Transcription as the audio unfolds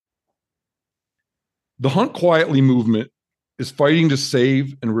The Hunt Quietly movement is fighting to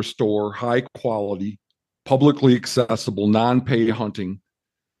save and restore high quality, publicly accessible, non-pay hunting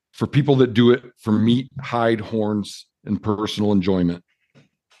for people that do it for meat, hide, horns, and personal enjoyment.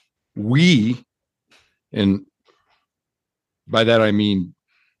 We, and by that I mean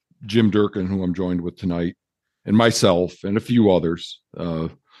Jim Durkin, who I'm joined with tonight, and myself and a few others. Our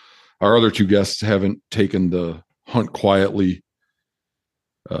other two guests haven't taken the Hunt Quietly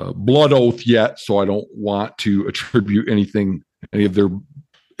blood oath yet, so I don't want to attribute any of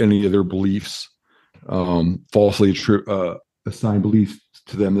their beliefs, falsely assign beliefs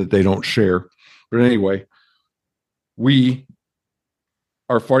to them that they don't share. But anyway, we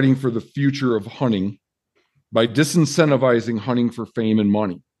are fighting for the future of hunting by disincentivizing hunting for fame and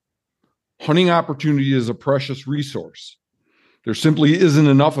money. Hunting opportunity is a precious resource. There simply isn't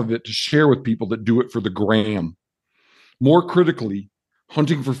enough of it to share with people that do it for the gram. More critically,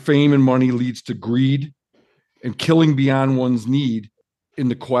 hunting for fame and money leads to greed and killing beyond one's need in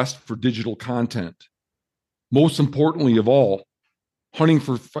the quest for digital content. Most importantly of all, hunting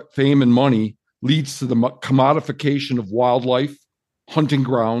for fame and money leads to the commodification of wildlife, hunting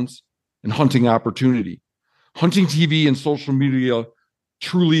grounds, and hunting opportunity. Hunting TV and social media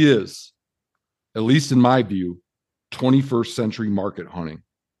truly is, at least in my view, 21st century market hunting.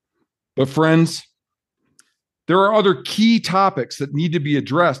 But friends, there are other key topics that need to be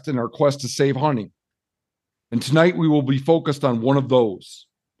addressed in our quest to save hunting. And tonight we will be focused on one of those.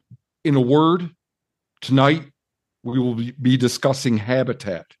 In a word, tonight we will be discussing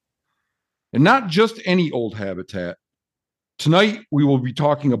habitat. And not just any old habitat. Tonight we will be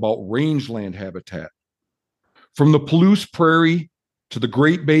talking about rangeland habitat. From the Palouse Prairie to the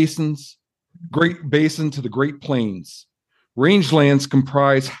Great Basin to the Great Plains, rangelands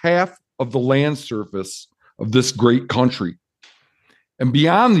comprise half of the land surface of this great country. And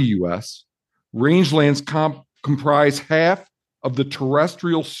beyond the U.S., rangelands comprise half of the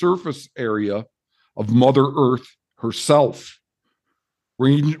terrestrial surface area of Mother Earth herself.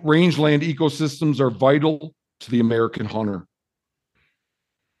 Rangeland ecosystems are vital to the American hunter.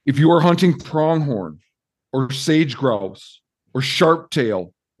 If you are hunting pronghorn, or sage grouse, or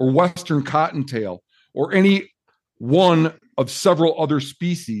sharptail, or western cottontail, or any one of several other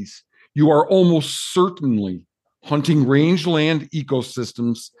species, you are almost certainly hunting rangeland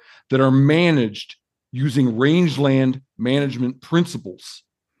ecosystems that are managed using rangeland management principles.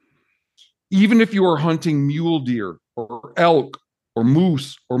 Even if you are hunting mule deer, or elk, or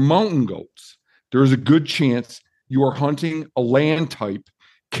moose, or mountain goats, there is a good chance you are hunting a land type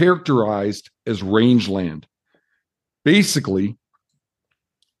characterized as rangeland. Basically,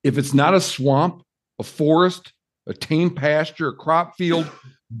 if it's not a swamp, a forest, a tame pasture, a crop field,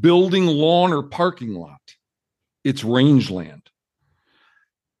 building, lawn, or parking lot, it's rangeland.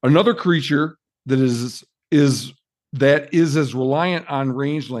 Another creature that is as reliant on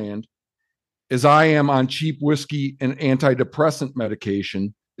rangeland as I am on cheap whiskey and antidepressant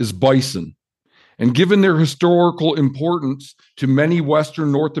medication is bison. And given their historical importance to many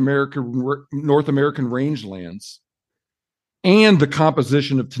Western North American rangelands and the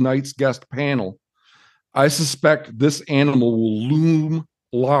composition of tonight's guest panel, I suspect this animal will loom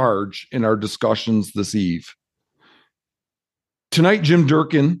large in our discussions this eve. Tonight, Jim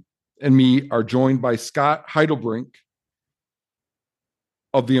Durkin and me are joined by Scott Heidebrink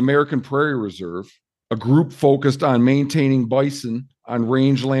of the American Prairie Reserve, a group focused on maintaining bison on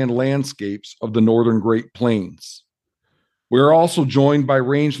rangeland landscapes of the northern Great Plains. We are also joined by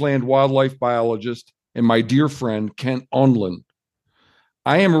rangeland wildlife biologist and my dear friend, Kent Undlin.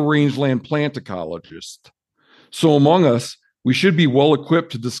 I am a rangeland plant ecologist. So among us, we should be well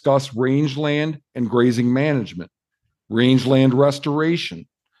equipped to discuss rangeland and grazing management, rangeland restoration,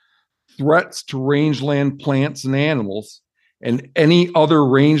 threats to rangeland plants and animals, and any other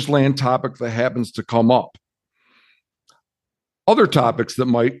rangeland topic that happens to come up. Other topics that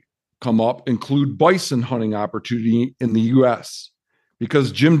might come up include bison hunting opportunity in the U.S.,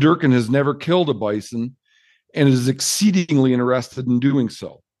 because Jim Durkin has never killed a bison and is exceedingly interested in doing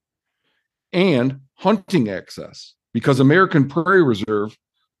so. And hunting access, because American Prairie Reserve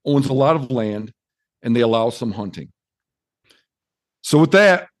owns a lot of land and they allow some hunting. So with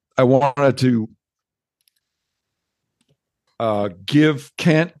that, I wanted to give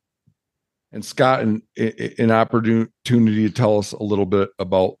Kent and Scott an opportunity to tell us a little bit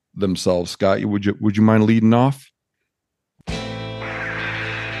about themselves. Scott, would you mind leading off?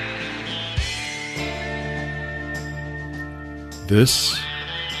 This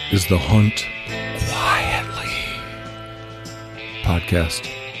is the Hunt Quietly podcast.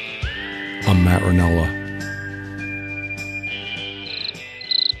 I'm Matt Ranella.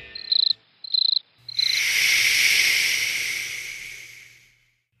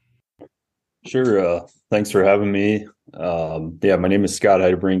 Sure. Thanks for having me. My name is Scott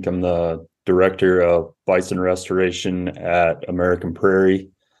Heidebrink. I'm the Director of Bison Restoration at American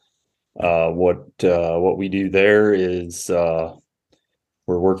Prairie. What we do there is we're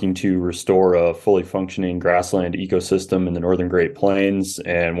working to restore a fully functioning grassland ecosystem in the northern Great Plains,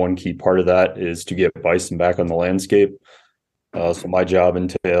 and one key part of that is to get bison back on the landscape. So my job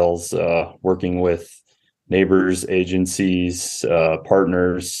entails working with neighbors, agencies,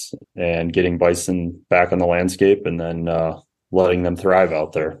 partners, and getting bison back on the landscape, and then letting them thrive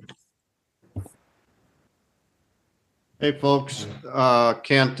out there. Hey folks,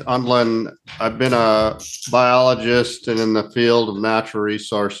 Kent Undlin. I've been a biologist and in the field of natural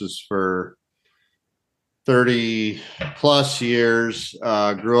resources for 30 plus years.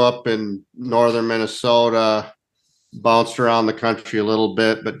 Grew up in northern Minnesota, bounced around the country a little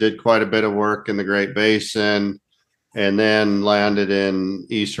bit, but did quite a bit of work in the Great Basin, and then landed in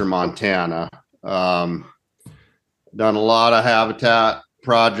eastern Montana. Done a lot of habitat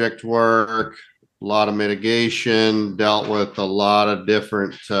project work, a lot of mitigation, dealt with a lot of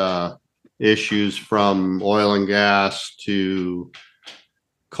different issues, from oil and gas to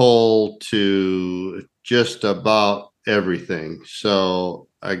coal to just about everything. So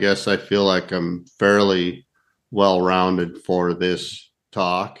I guess I feel like I'm fairly well-rounded for this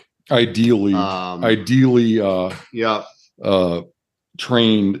talk. Ideally, Yeah.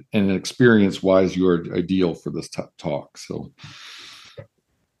 trained and experience-wise, you are ideal for this talk. So,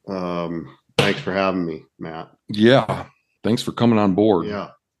 thanks for having me, Matt. yeah, thanks for coming on board. Yeah.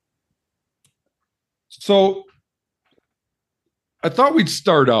 So, I thought we'd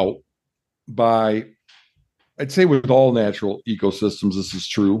start out by, I'd say with all natural ecosystems, this is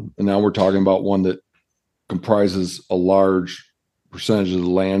true, and now we're talking about one that comprises a large percentage of the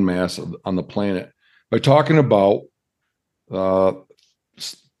land mass on the planet, by talking about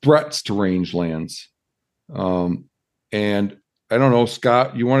threats to rangelands. And I don't know,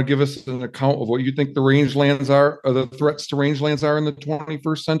 Scott, you want to give us an account of what you think the rangelands are, or the threats to rangelands are in the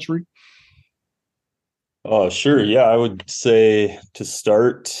 21st century? Sure. Yeah, I would say to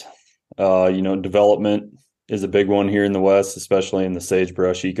start, development is a big one here in the West, especially in the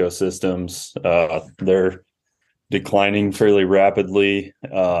sagebrush ecosystems. They're declining fairly rapidly.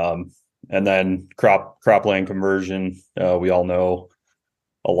 And then cropland conversion, we all know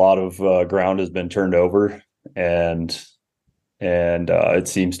a lot of ground has been turned over, and it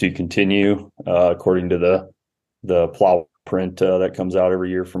seems to continue according to the plow print that comes out every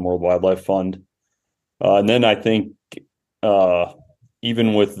year from World Wildlife Fund. And then I think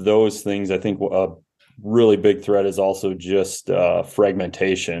even with those things, I think a really big threat is also just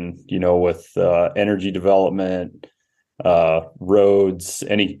fragmentation, with energy development, roads,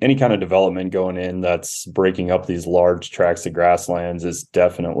 any kind of development going in that's breaking up these large tracts of grasslands is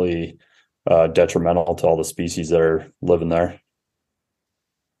definitely detrimental to all the species that are living there.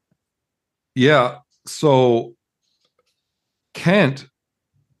 Yeah. So Kent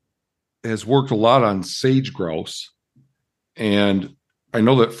has worked a lot on sage grouse, and I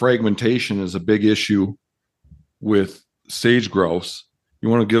know that fragmentation is a big issue with sage grouse. You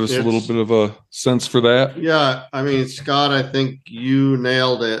want to give us a little bit of a sense for that? Yeah. I mean, Scott, I think you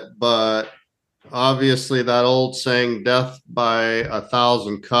nailed it, but obviously that old saying, death by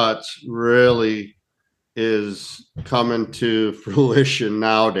 1,000 cuts, really is coming to fruition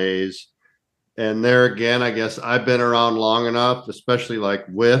nowadays. And there again, I guess I've been around long enough, especially like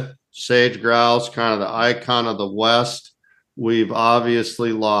with sage grouse, kind of the icon of the West. We've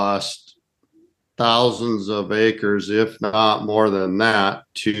obviously lost thousands of acres, if not more than that,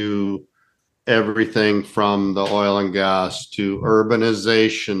 to everything from the oil and gas to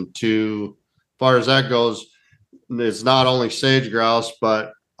urbanization. To, as far as that goes, it's not only sage grouse,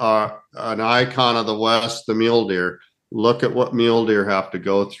 but an icon of the West, the mule deer. Look at what mule deer have to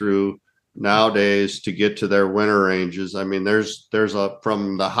go through nowadays to get to their winter ranges. I mean, there's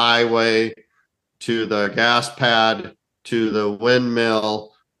from the highway to the gas pad to the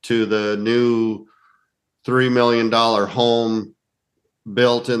windmill to the new $3 million home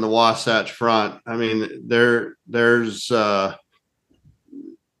built in the Wasatch Front. I mean, there's a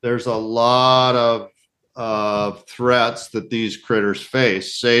lot of threats that these critters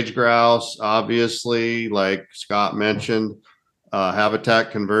face. Sage grouse, obviously, like Scott mentioned,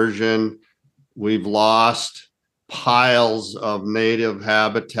 habitat conversion. We've lost piles of native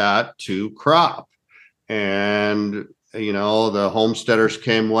habitat to crop. And, the homesteaders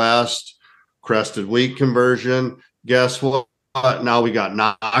came west, crested wheat conversion. Guess what? Now we got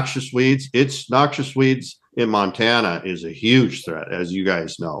noxious weeds. Noxious weeds in Montana is a huge threat, as you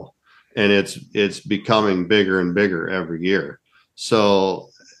guys know. And it's becoming bigger and bigger every year. So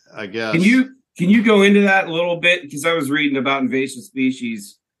I guess. Can you go into that a little bit? Because I was reading about invasive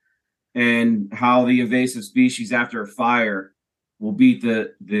species and how the invasive species after a fire will beat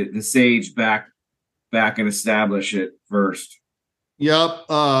the sage back and establish it first. Yep.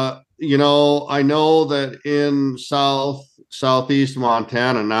 I know that in southeast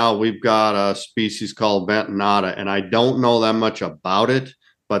Montana now we've got a species called ventonata, and I don't know that much about it,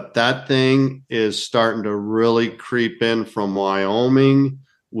 but that thing is starting to really creep in from Wyoming.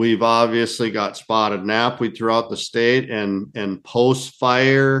 We've obviously got spotted knapweed throughout the state, and post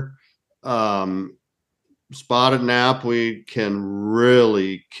fire, spotted knapweed can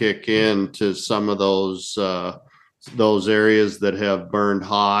really kick into some of those areas that have burned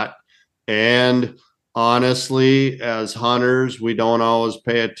hot. And honestly, as hunters, we don't always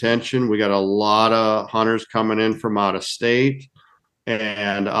pay attention. We got a lot of hunters coming in from out of state,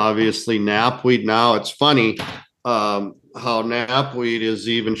 and obviously knapweed now. It's funny how knapweed is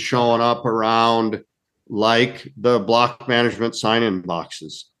even showing up around like the block management sign-in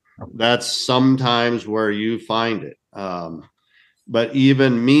boxes. That's sometimes where you find it. But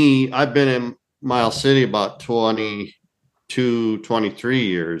even me, I've been in Miles City about 22, 23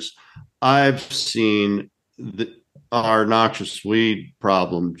 years. I've seen our noxious weed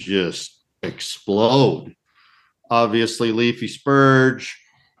problem just explode. Obviously, leafy spurge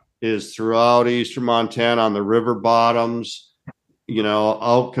is throughout eastern Montana on the river bottoms,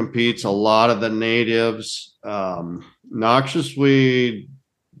 outcompetes a lot of the natives. Noxious weed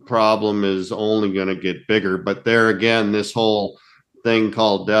problem is only going to get bigger, but there again, this whole thing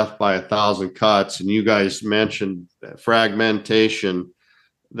called death by 1,000 cuts, and you guys mentioned fragmentation.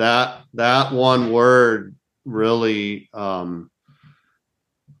 That one word really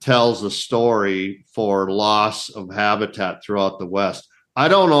tells a story for loss of habitat throughout the West. I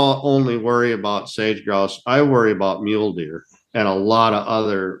don't only worry about sage grouse. I worry about mule deer and a lot of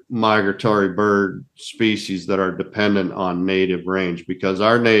other migratory bird species that are dependent on native range, because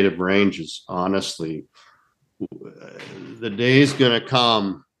our native range is honestly, the day's going to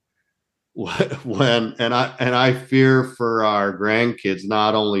come when, and I fear for our grandkids,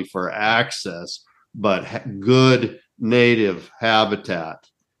 not only for access, but good native habitat.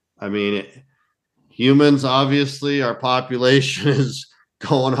 I mean, humans, obviously, our population is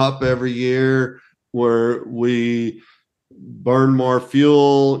going up every year, where we burn more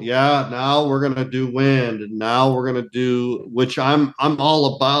fuel. Yeah, now we're going to do wind, and now we're going to do, which I'm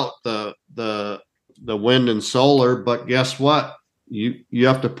all about the wind and solar, but guess what? You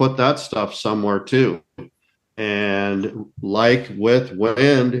have to put that stuff somewhere too. And like with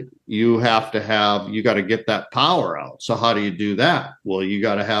wind, you got to get that power out. So how do you do that? Well, you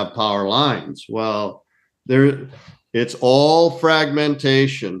got to have power lines. Well, it's all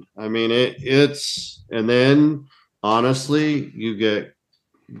fragmentation. I mean, and then honestly, you get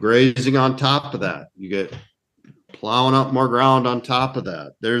grazing on top of that. You get plowing up more ground on top of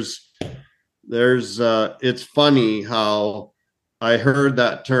that. It's funny how I heard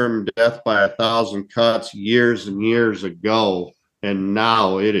that term death by 1,000 cuts years and years ago, and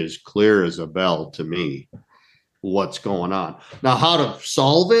now it is clear as a bell to me what's going on. Now, how to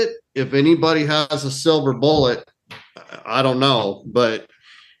solve it, if anybody has a silver bullet, I don't know, but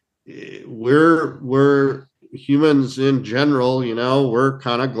we're humans in general, we're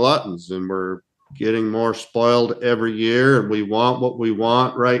kind of gluttons, and we're getting more spoiled every year, and we want what we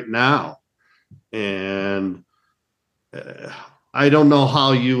want right now. And I don't know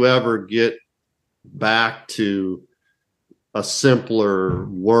how you ever get back to a simpler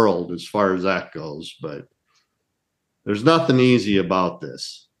world as far as that goes, but there's nothing easy about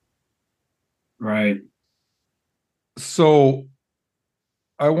this. Right. So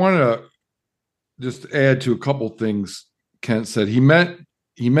I want to just add to a couple things Kent said. He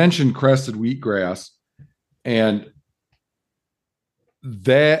mentioned crested wheatgrass, and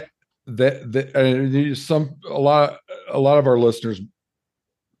that a lot of our listeners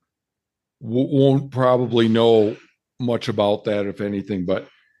won't probably know much about that, if anything. But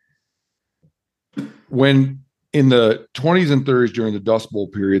when in the 20s and 30s during the Dust Bowl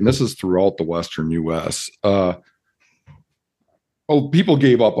period, and this is throughout the Western U.S., people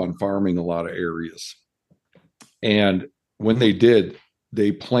gave up on farming a lot of areas, and when they did,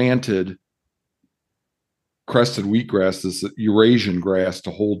 they planted crested wheatgrass, this Eurasian grass,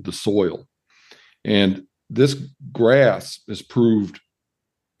 to hold the soil. And this grass is proven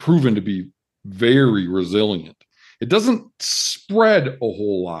to be very resilient. It doesn't spread a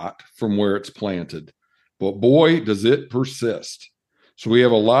whole lot from where it's planted, but boy, does it persist. So we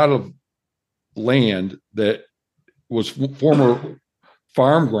have a lot of land that was former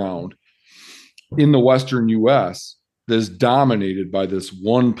farm ground in the Western U.S. that is dominated by this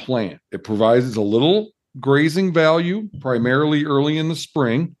one plant. It provides a little grazing value, primarily early in the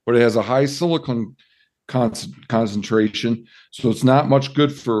spring, but it has a high silicon concentration, so it's not much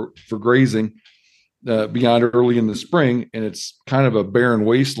good for grazing beyond early in the spring, and it's kind of a barren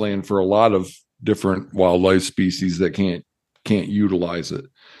wasteland for a lot of different wildlife species that can't utilize it.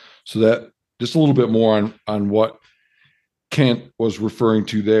 So that just a little bit more on what Kent was referring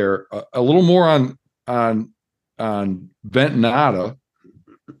to there. A little more on Ventonata.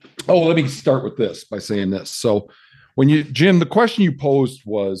 Oh, let me start with this by saying this. So Jim, the question you posed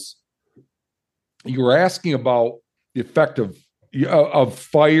was, you were asking about the effect of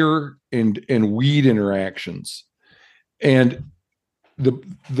fire and weed interactions. And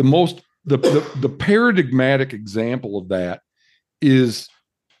the paradigmatic example of that is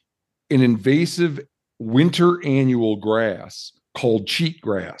an invasive winter annual grass called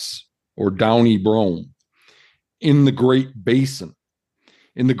cheatgrass or downy brome in the Great Basin.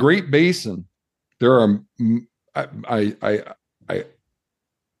 In the Great Basin, there are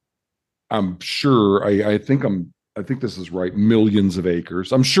I'm sure I think this is right, millions of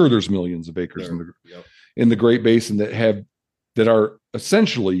acres. I'm sure there's millions of acres in the Great Basin that are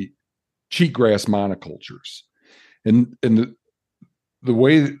essentially cheatgrass monocultures. And the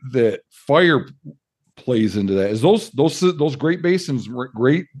way that fire plays into that is those Great Basin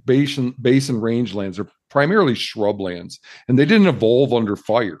rangelands are primarily shrublands, and they didn't evolve under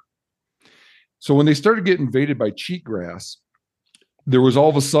fire. So when they started getting invaded by cheatgrass, there was all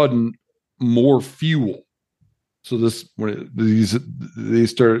of a sudden more fuel. So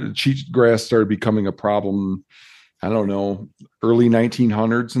cheatgrass started becoming a problem, I don't know, early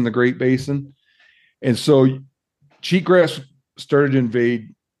 1900s in the Great Basin. And so cheatgrass started to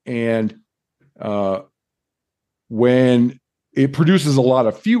invade, and when it produces a lot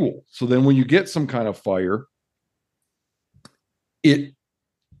of fuel, so then when you get some kind of fire, it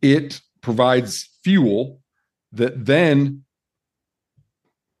provides fuel that then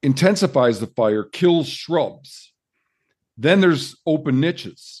intensifies the fire, kills shrubs. Then there's open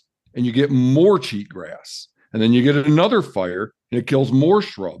niches, and you get more cheatgrass. And then you get another fire, and it kills more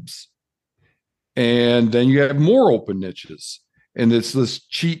shrubs. And then you have more open niches. And it's this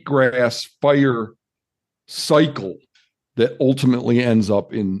cheatgrass fire cycle that ultimately ends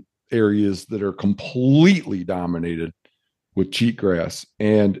up in areas that are completely dominated with cheatgrass.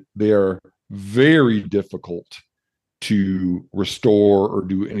 And they are very difficult to restore or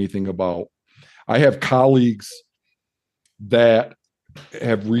do anything about. I have colleagues that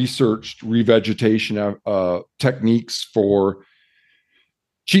have researched revegetation techniques for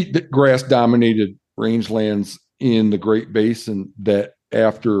cheatgrass dominated rangelands in the Great Basin that,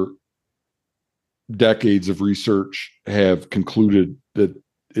 after decades of research, have concluded that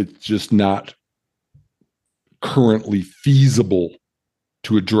it's just not currently feasible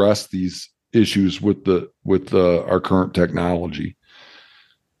to address these issues with our current technology.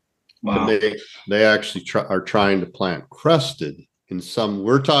 Wow. They actually are trying to plant crested in some.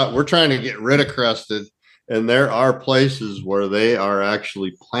 We're trying to get rid of crested, and there are places where they are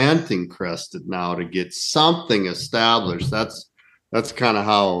actually planting crested now to get something established. That's kind of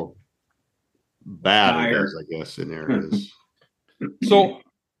how bad it is, I guess, in areas. So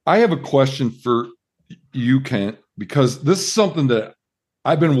I have a question for you, Kent, because this is something that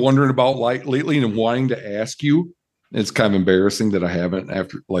I've been wondering about lately and wanting to ask you. It's kind of embarrassing that I haven't,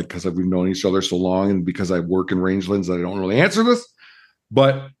 because we've known each other so long, and because I work in rangelands, I don't really answer this.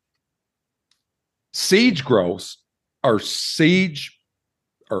 But sage grouse are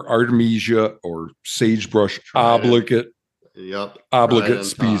artemisia or sagebrush obligate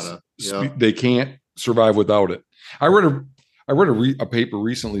species. Yep. They can't survive without it. I read a paper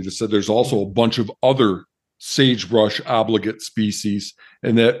recently that said there's also a bunch of other sagebrush obligate species,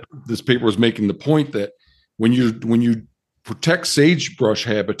 and that this paper was making the point that when you protect sagebrush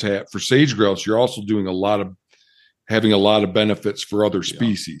habitat for sage grouse, you're also having a lot of benefits for other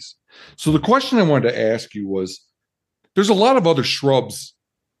species. So the question I wanted to ask you was, there's a lot of other shrubs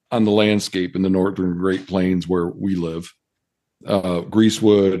on the landscape in the northern Great Plains where we live.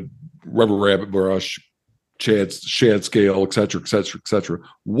 Greasewood, rubber rabbit brush, shad scale, et cetera, et cetera, et cetera.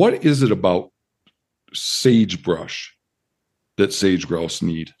 What is it about sagebrush that sage grouse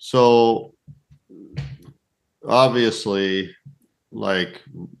need? So obviously, like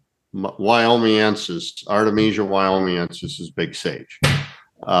Wyomingensis, Artemisia wyomingensis is big sage.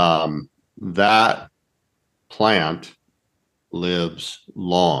 That plant lives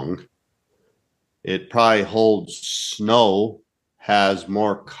long. It probably holds snow, has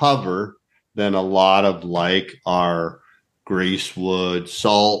more cover than a lot of our greasewood,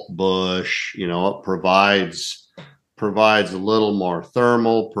 saltbush. It provides provides a little more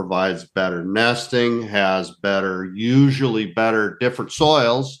thermal, provides better nesting, has usually better different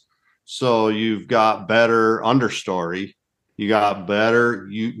soils. So you've got better understory. You've got better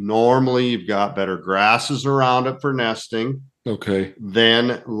grasses around it for nesting. Okay.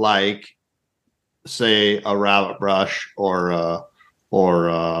 Than like, say, a rabbit brush or a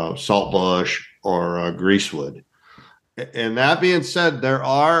salt bush or a greasewood. And that being said, there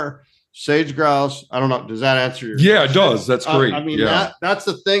are sage grouse. I don't know. Does that answer your Yeah, question? it does. That's great. I mean, that's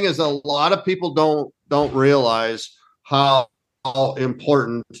the thing, is a lot of people don't realize how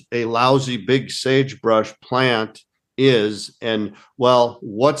important a lousy big sagebrush plant is. And well,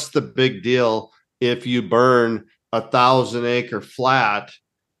 what's the big deal if you burn 1,000-acre flat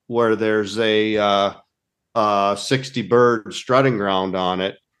where there's a 60 bird strutting ground on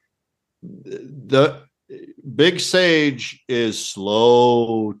it? The big sage is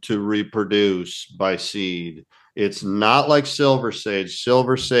slow to reproduce by seed. It's not like silver sage.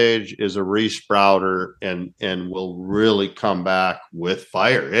 Silver sage is a resprouter and will really come back with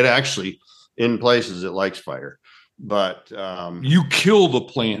fire. It actually, in places, it likes fire. But you kill the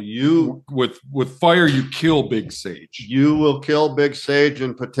plant. You with fire, you kill big sage. You will kill big sage,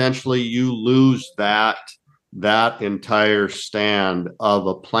 and potentially you lose that entire stand of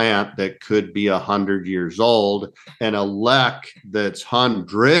a plant that could be 100 years old, and a lek that's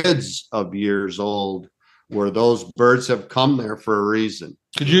hundreds of years old, where those birds have come there for a reason.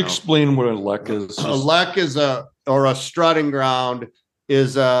 Could you explain what a lek is? A lek is a strutting ground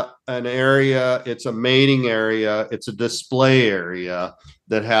is an area. It's a mating area. It's a display area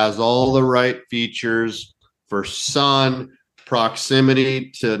that has all the right features for sun,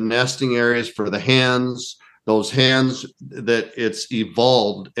 proximity to nesting areas for the hens. Those hens that it's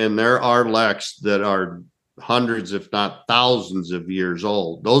evolved, and there are leks that are hundreds, if not thousands of years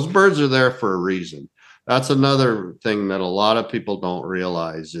old. Those birds are there for a reason. That's another thing that a lot of people don't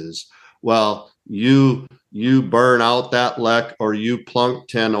realize is, well, you burn out that lek or you plunk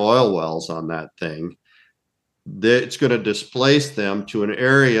 10 oil wells on that thing, it's going to displace them to an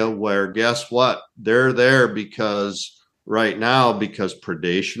area where, guess what? They're there because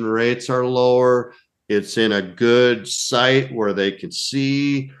predation rates are lower. It's in a good site where they can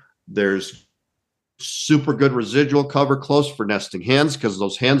see. There's super good residual cover close for nesting hens, because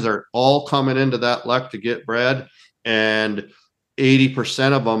those hens are all coming into that lek to get bred, and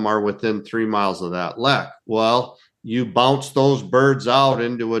 80% of them are within 3 miles of that lek. Well, you bounce those birds out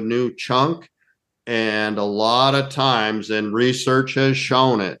into a new chunk, and a lot of times, and research has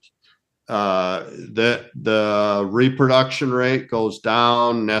shown it, that the reproduction rate goes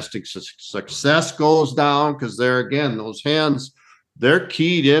down, nesting success goes down, because those hens, they're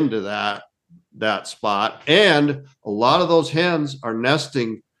keyed into that spot, and a lot of those hens are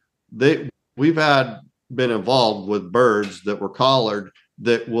nesting. We've been involved with birds that were collared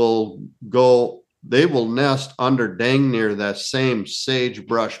that will nest under dang near that same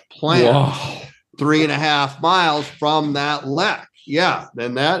sagebrush plant. Wow. 3.5 miles from that lek. Yeah.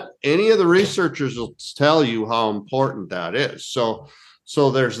 And any of the researchers will tell you how important that is. So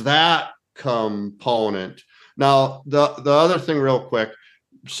there's that component. Now, the other thing real quick,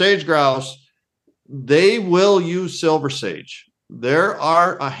 sage grouse, they will use silver sage. There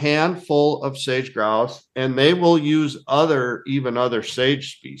are a handful of sage grouse, and they will use other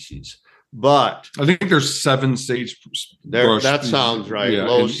sage species. But I think there's 7 sage brush. That sounds right. Yeah,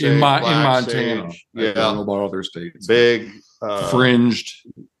 Low sage, in Montana. Sage. I don't know about other states. Big fringed,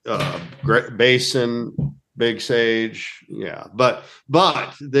 basin, big sage. Yeah, but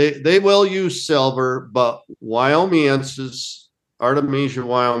they will use silver. But Wyomingensis, Artemisia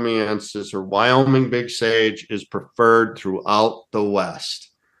wyomingensis, or Wyoming big sage, is preferred throughout the West.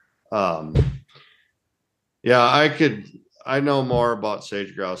 I know more about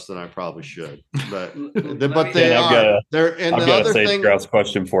sage grouse than I probably should, but they are. I've got a sage grouse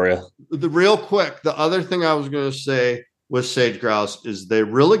question for you. Real quick, the other thing I was going to say with sage grouse is they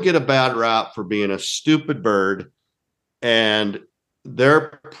really get a bad rap for being a stupid bird, and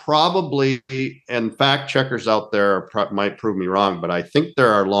they're probably, and fact checkers out there might prove me wrong, but I think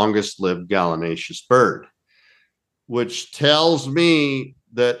they're our longest lived gallinaceous bird, which tells me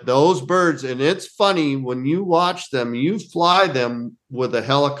that those birds, and it's funny when you watch them, you fly them with a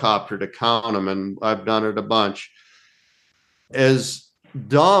helicopter to count them, and I've done it a bunch. As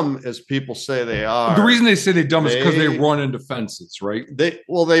dumb as people say they are, the reason they say they're dumb is because they run into fences, right? They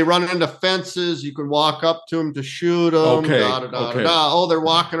run into fences. You can walk up to them to shoot them. Okay. Oh, they're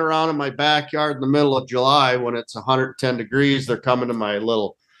walking around in my backyard in the middle of July when it's 110 degrees. They're coming to my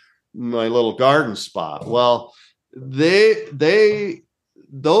little garden spot. Well,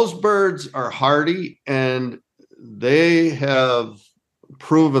 those birds are hardy, and they have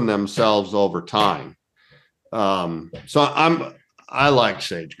proven themselves over time. I like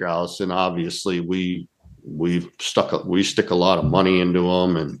sage grouse, and obviously we stick a lot of money into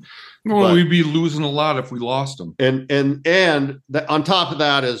them, and we'd be losing a lot if we lost them. On top of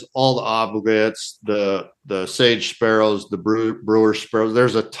that is all the obligates, the sage sparrows, the brewer sparrows.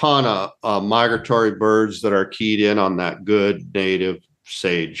 There's a ton of migratory birds that are keyed in on that good native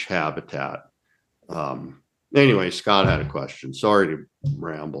sage habitat. Anyway, Scott had a question. Sorry to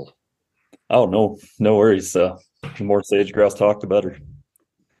ramble. Oh, no worries. The more sage grouse talk, the better.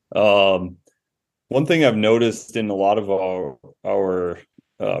 One thing I've noticed in a lot of our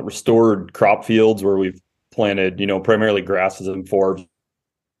restored crop fields where we've planted, primarily grasses and forbs,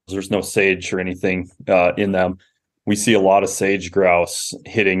 there's no sage or anything in them. We see a lot of sage grouse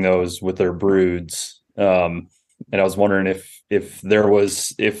hitting those with their broods. And I was wondering if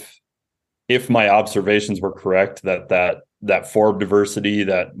my observations were correct, that forb diversity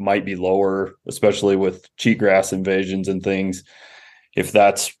that might be lower, especially with cheatgrass invasions and things, if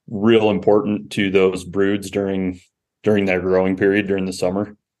that's real important to those broods during their growing period during the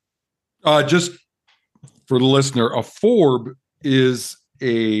summer. Just for the listener, a forb is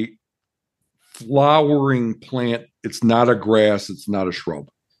a flowering plant. It's not a grass. It's not a shrub.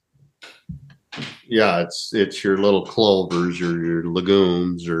 Yeah, it's your little clovers or your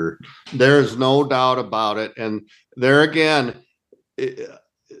legumes, or there's no doubt about it. And there again,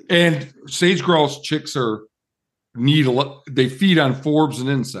 and sage grouse chicks they feed on forbs and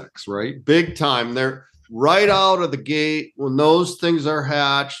insects, right? Big time. They're right out of the gate when those things are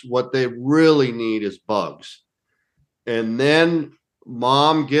hatched. What they really need is bugs, and then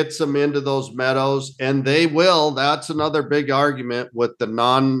mom gets them into those meadows, and they will. That's another big argument with the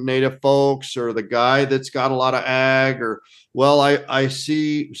non-native folks or the guy that's got a lot of ag, or, well, I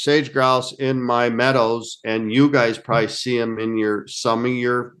see sage grouse in my meadows, and you guys probably see them in some of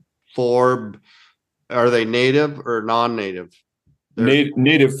your forb. Are they native or non-native?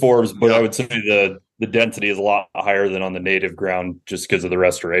 Native forbs, but yeah. I would say the density is a lot higher than on the native ground just because of the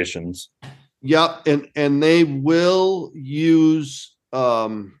restorations. Yep, and they will use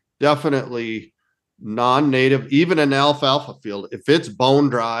definitely non-native, even an alfalfa field. If it's bone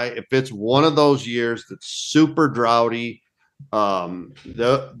dry, if it's one of those years that's super droughty, those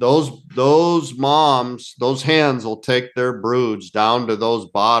moms, those hens will take their broods down to those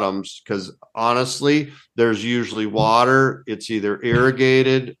bottoms, because honestly, there's usually water. It's either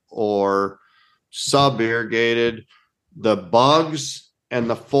irrigated or sub-irrigated. The bugs and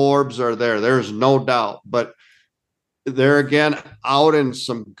the forbs are there. There's no doubt. But they're, again, out in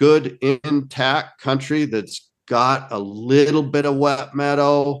some good intact country that's got a little bit of wet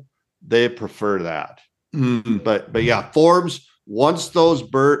meadow. They prefer that. Mm-hmm. But yeah, forbs, once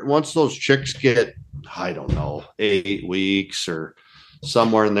those chicks get, I don't know, 8 weeks or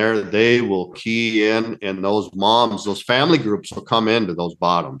somewhere in there, they will key in, and those moms, those family groups will come into those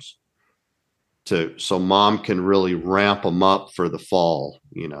bottoms so mom can really ramp them up for the fall,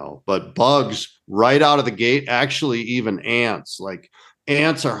 But bugs right out of the gate, actually even ants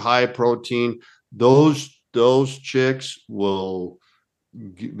are high protein. Those chicks will,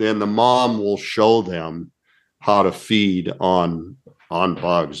 then the mom will show them how to feed on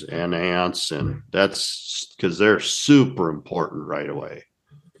bugs and ants, and that's because they're super important right away.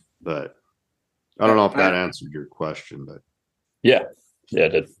 But I don't know if that answered your question, but yeah, it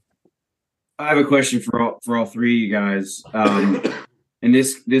did. I have a question for all three of you guys, and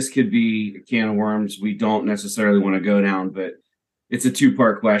this could be a can of worms we don't necessarily want to go down, but it's a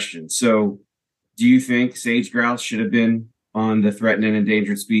 2-part question. So, do you think sage grouse should have been on the threatened and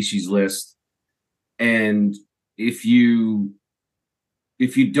endangered species list? And if you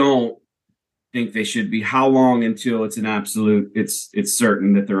don't think they should be, how long until it's an absolute, it's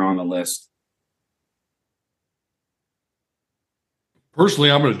certain that they're on the list?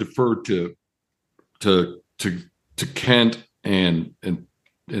 Personally, I'm going to defer to Kent and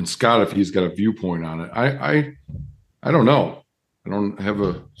Scott if he's got a viewpoint on it. I don't know. I don't have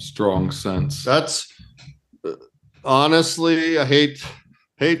a strong sense. That's honestly, I hate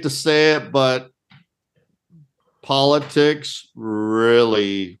to say it, but politics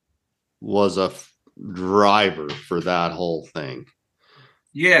really was a driver for that whole thing.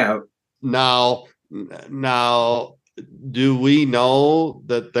 Yeah. Now, do we know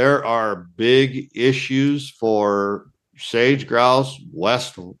that there are big issues for sage grouse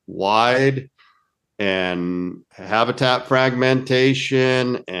west wide, and habitat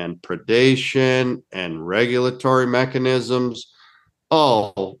fragmentation and predation and regulatory mechanisms?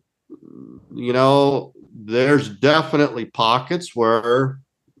 Oh, there's definitely pockets where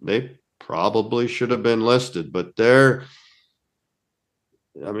they probably should have been listed, but that's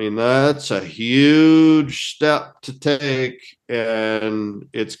a huge step to take. And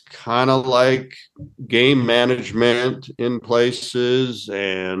it's kind of like game management in places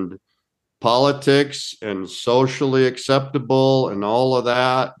and politics and socially acceptable and all of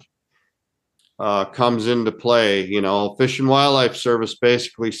that comes into play. Fish and Wildlife Service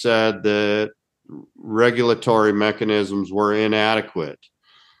basically said that regulatory mechanisms were inadequate.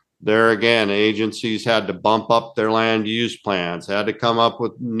 There again, agencies had to bump up their land use plans, had to come up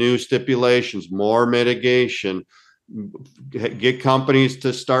with new stipulations, more mitigation, get companies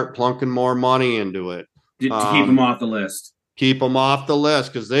to start plunking more money into it. To keep them off the list. Keep them off the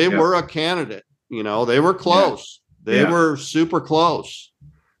list because they were a candidate. They were close. They were super close.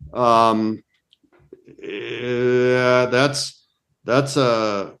 That's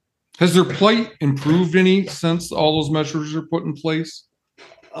Has their plight improved any since all those measures are put in place?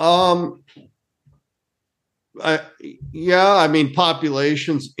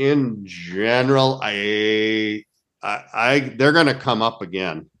 Populations in general, they're going to come up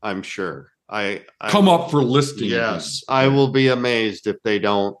again. I'm sure. Come up for listing. Yes, again. I will be amazed if they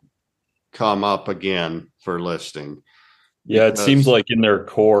don't come up again for listing. Yeah, it seems like in their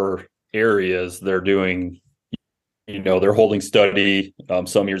core areas, they're doing, they're holding steady.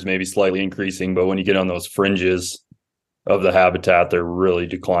 Some years maybe slightly increasing, but when you get on those fringes of the habitat, they're really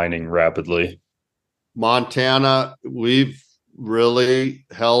declining rapidly. Montana, we've really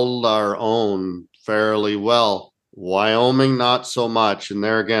held our own fairly well. Wyoming, not so much. And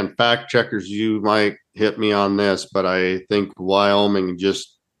there again, fact checkers, you might hit me on this, but I think Wyoming,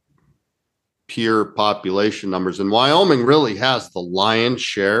 just pure population numbers. And Wyoming really has the lion's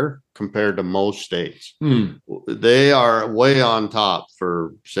share compared to most states. They are way on top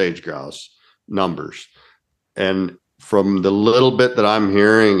for sage grouse numbers. And from the little bit that I'm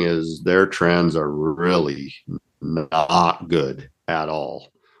hearing is their trends are really not good at all.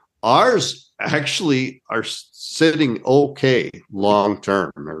 Ours actually are sitting okay long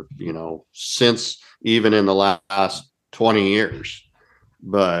term, or since even in the last 20 years.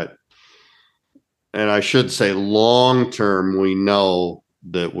 And I should say long term, we know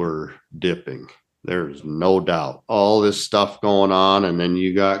that we're dipping. There's no doubt. All this stuff going on, and then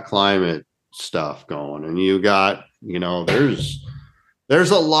you got climate stuff going, and you got there's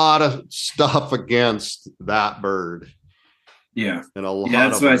a lot of stuff against that bird. Yeah. And a lot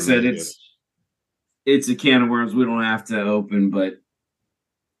that's why I said it's a can of worms we don't have to open, but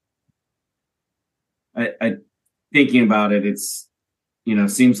I thinking about it, it's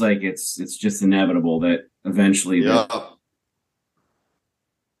seems like it's just inevitable that eventually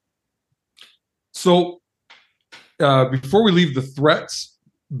So before we leave the threats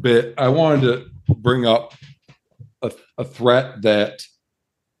bit, I wanted to bring up a threat that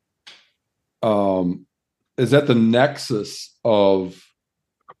is at the nexus of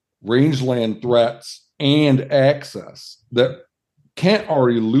rangeland threats and access that Kent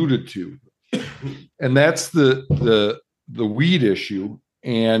already alluded to, and that's the weed issue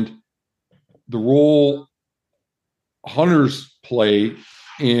and the role hunters play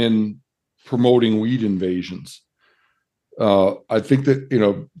in promoting weed invasions. I think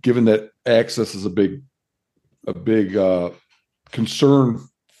that given that access is a big concern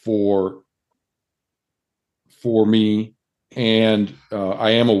for me, and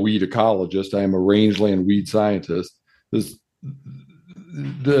I am a weed ecologist. I am a rangeland weed scientist. There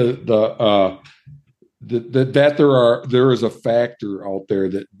is a factor out there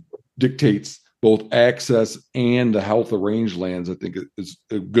that dictates both access and the health of rangelands. I think is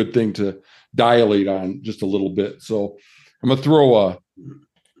a good thing to dilate on just a little bit. So I'm gonna throw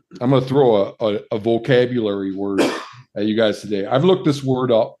a vocabulary word at you guys today. I've looked this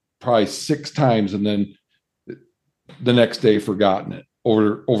word up probably 6 times and then the next day forgotten it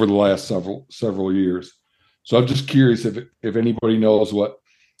over the last several years. So I'm just curious if anybody knows what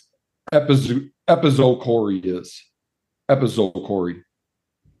epizoochory is. Epizoochory.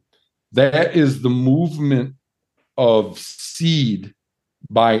 That is the movement of seed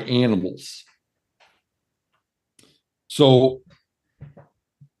by animals. So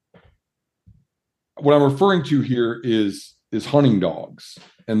what I'm referring to here is hunting dogs.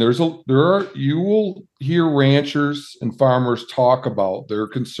 And you will hear ranchers and farmers talk about their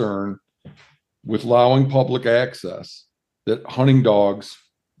concern with allowing public access, that hunting dogs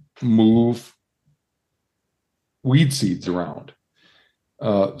move weed seeds around.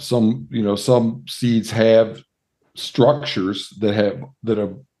 Some seeds have structures that have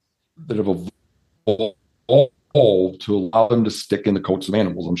evolved to allow them to stick in the coats of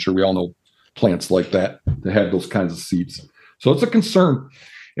animals. I'm sure we all know plants like that have those kinds of seeds. So it's a concern.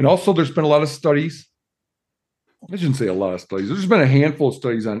 And also, there's been a lot of studies. I shouldn't say a lot of studies. There's been a handful of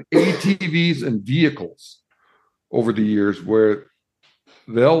studies on ATVs and vehicles over the years where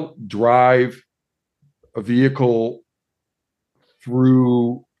they'll drive a vehicle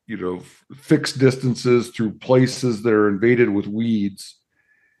through, fixed distances, through places that are invaded with weeds,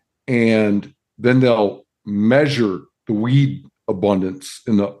 and then they'll measure the weed abundance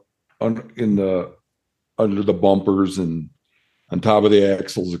in the under the bumpers and on top of the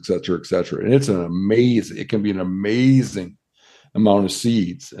axles, et cetera, et cetera. And it can be an amazing amount of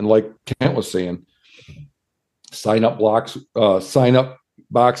seeds. And like Kent was saying, sign up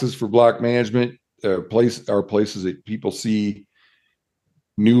boxes for block management are places that people see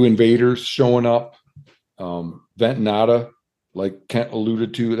new invaders showing up. Ventonata, like Kent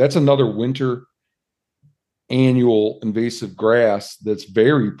alluded to, that's another winter annual invasive grass that's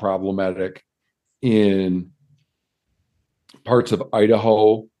very problematic in parts of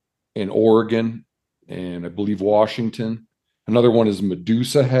Idaho and Oregon and I believe Washington. Another one is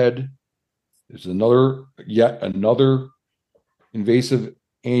Medusa head. There's yet another invasive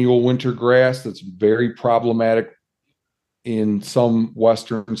annual winter grass that's very problematic in some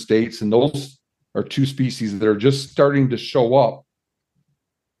western states. And those are two species that are just starting to show up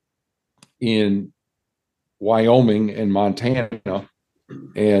in Wyoming and Montana.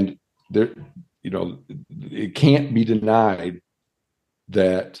 And it can't be denied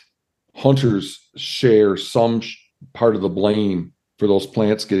that hunters share some part of the blame for those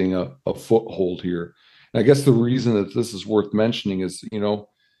plants getting a foothold here. And I guess the reason that this is worth mentioning is,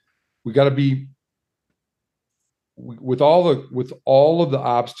 we got to be with all of the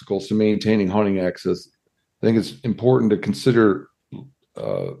obstacles to maintaining hunting access. I think it's important to consider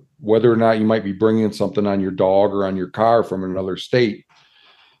whether or not you might be bringing something on your dog or on your car from another state.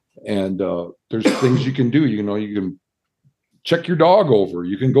 And there's things you can do. You can check your dog over.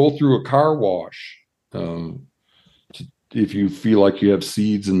 You can go through a car wash if you feel like you have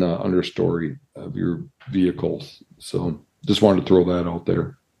seeds in the understory of your vehicles. So just wanted to throw that out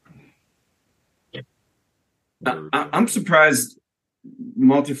there. I'm surprised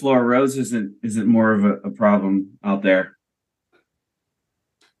multiflora rose isn't more of a problem out there.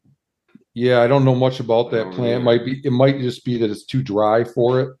 Yeah, I don't know much about that plant. It might just be that it's too dry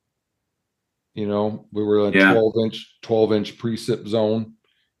for it. We were in 12-inch precip zone.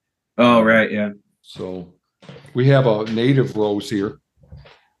 Oh, right, yeah. So we have a native rose here,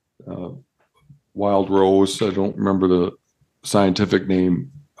 wild rose. I don't remember the scientific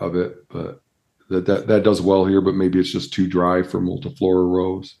name of it, but that does well here. But maybe it's just too dry for multiflora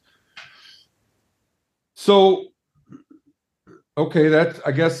rose. So, okay,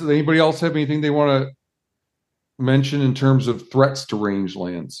 I guess. Does anybody else have anything they want to mention in terms of threats to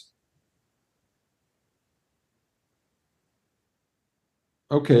rangelands?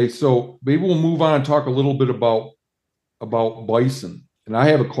 Okay, so maybe we'll move on and talk a little bit about bison. And I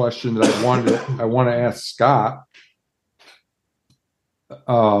have a question that I want to ask Scott.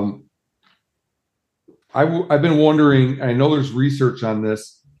 I've been wondering. I know there's research on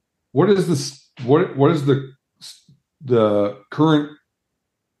this. What is the current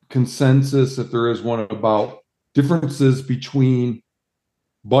consensus, if there is one, about differences between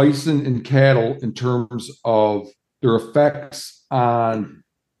bison and cattle in terms of their effects on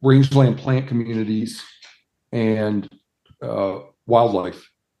rangeland plant communities and wildlife?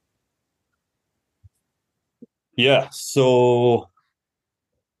 Yeah. So,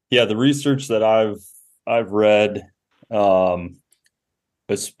 the research that I've read,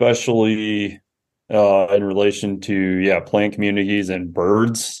 especially in relation to plant communities and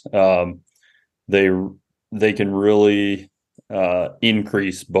birds, they can really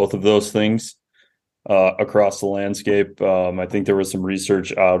increase both of those things across the landscape. I think there was some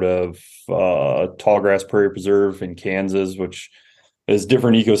research out of Tallgrass Prairie Preserve in Kansas, which is a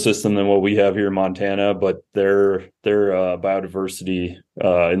different ecosystem than what we have here in Montana, but their biodiversity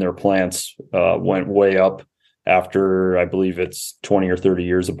in their plants went way up after, I believe it's 20 or 30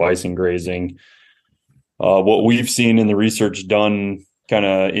 years of bison grazing. What we've seen in the research done kind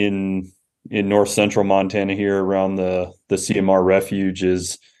of in north central Montana here around the CMR refuge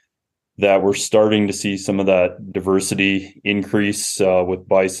is that we're starting to see some of that diversity increase with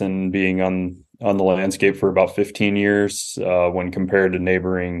bison being on the landscape for about 15 years when compared to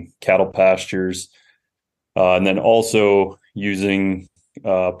neighboring cattle pastures. And then also using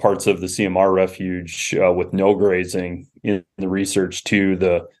parts of the CMR refuge with no grazing in the research to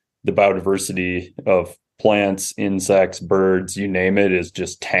the biodiversity of plants, insects, birds, you name it, is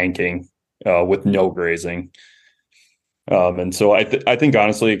just tanking with no grazing. And so I think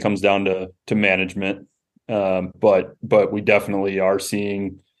honestly, it comes down to management. But we definitely are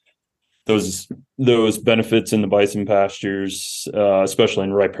seeing those benefits in the bison pastures, especially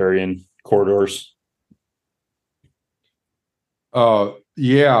in riparian corridors.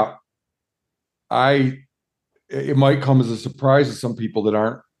 Yeah, it might come as a surprise to some people that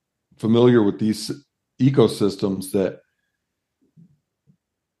aren't familiar with these ecosystems, that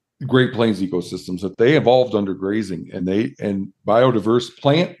Great Plains ecosystems, that they evolved under grazing, and biodiverse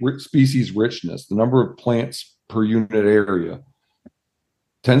plant species richness, the number of plants per unit area,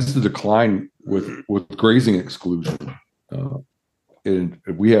 tends to decline with grazing exclusion. And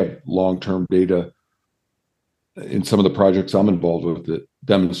we have long-term data in some of the projects I'm involved with that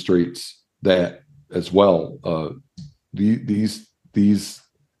demonstrates that as well. These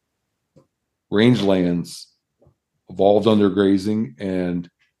rangelands evolved under grazing, and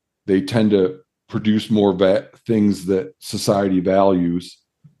they tend to produce more things that society values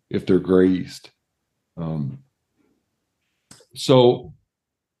if they're grazed. So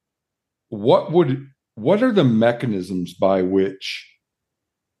what are the mechanisms by which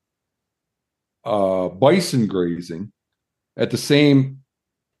bison grazing at the same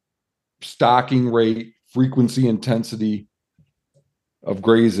stocking rate, frequency, intensity of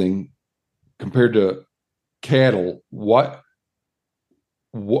grazing compared to cattle,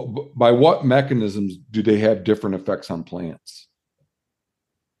 by what mechanisms do they have different effects on plants?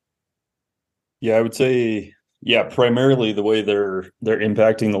 Yeah, I would say, primarily the way they're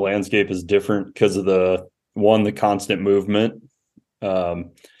impacting the landscape is different because of the constant movement.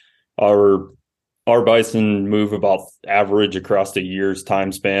 Our bison move about average across a year's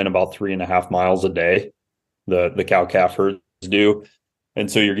time span about 3.5 miles a day. The cow-calf herds do. And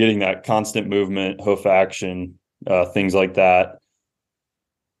so you're getting that constant movement, hoof action, things like that.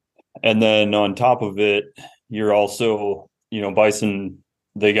 And then on top of it, you're also, bison,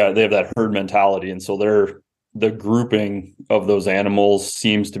 they have that herd mentality. And so the grouping of those animals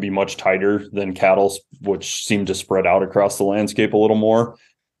seems to be much tighter than cattle, which seem to spread out across the landscape a little more.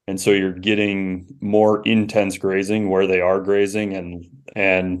 And so you're getting more intense grazing where they are grazing,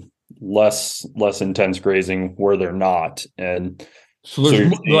 and less intense grazing where they're not. And so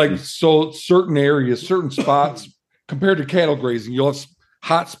there's certain areas, certain spots compared to cattle grazing, you'll have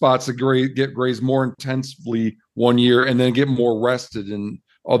hot spots that get grazed more intensely one year and then get more rested in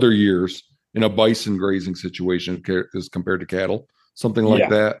other years in a bison grazing situation as compared to cattle, something like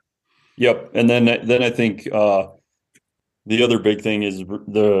that. Yep. And then I think the other big thing is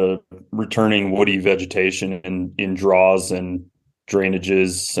the returning woody vegetation in draws and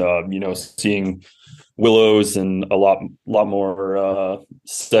drainages, seeing willows and a lot more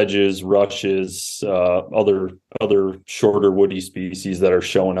sedges, rushes, other shorter woody species that are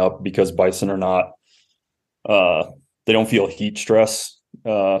showing up because bison are not, they don't feel heat stress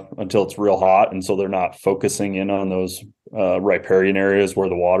until it's real hot, and so they're not focusing in on those riparian areas where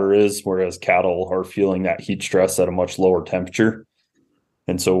the water is, whereas cattle are feeling that heat stress at a much lower temperature.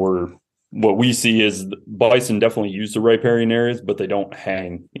 And so what we see is bison definitely use the riparian areas, but they don't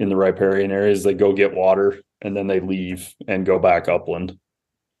hang in the riparian areas. They go get water and then they leave and go back upland.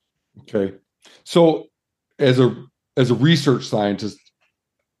 Okay. So as a research scientist,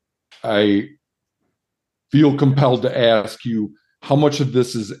 I feel compelled to ask you, how much of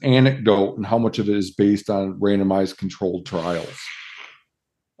this is anecdote and how much of it is based on randomized controlled trials?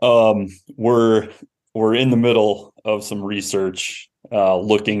 We're in the middle of some research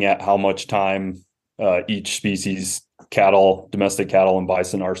looking at how much time each species, domestic cattle and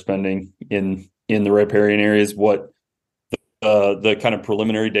bison, are spending in the riparian areas. What the kind of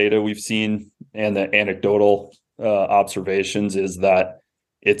preliminary data we've seen and the anecdotal observations is that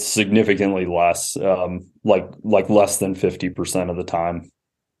it's significantly less, like less than 50% of the time.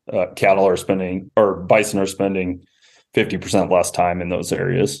 Cattle are spending, or bison are spending 50% less time in those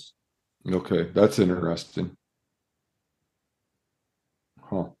areas. Okay, that's interesting.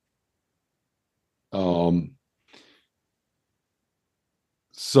 Huh.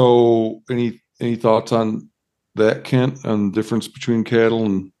 So any thoughts on that, Kent, on the difference between cattle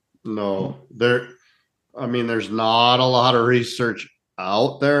and? No, there's not a lot of research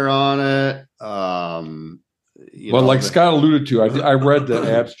out there on it. Like Scott alluded to, I read the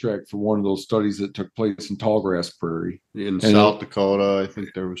abstract for one of those studies that took place in Tallgrass Prairie in South Dakota. I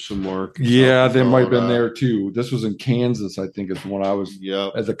think there was some work. Yeah, there might have been there too. This was in Kansas, I think, is when I was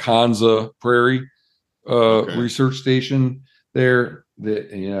at the Kanza Prairie research station there.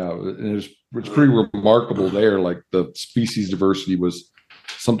 It's pretty remarkable there. Like the species diversity was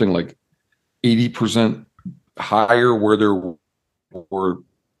something like 80% higher where there were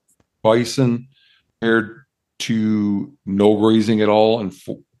bison compared to no grazing at all, and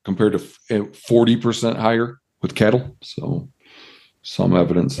compared to 40% higher with cattle. So some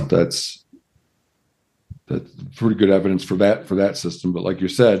evidence that's pretty good evidence for that system. But like you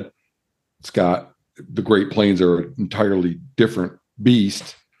said, the Great Plains are an entirely different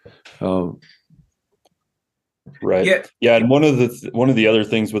beast. Right. Yeah. And one of the other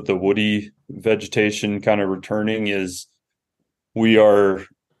things with the woody vegetation kind of returning is we are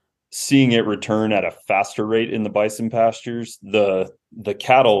seeing it return at a faster rate in the bison pastures. The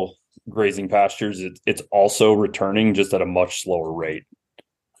cattle grazing pastures, it's also returning, just at a much slower rate.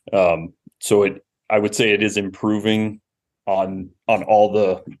 So I would say it is improving on all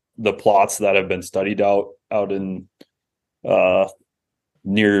the plots that have been studied out in near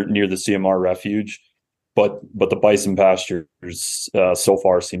the CMR refuge, but the bison pastures so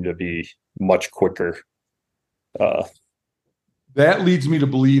far seem to be much quicker. That leads me to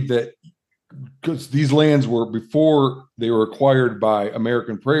believe that, because these lands were, before they were acquired by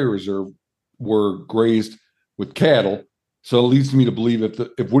American Prairie Reserve, were grazed with cattle. So it leads me to believe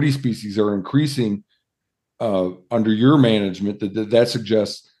if woody species are increasing under your management, that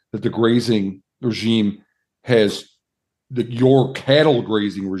suggests that the grazing regime has your cattle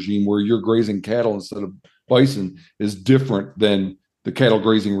grazing regime, where you're grazing cattle instead of bison, is different than the cattle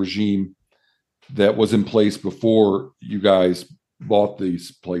grazing regime that was in place before you guys bought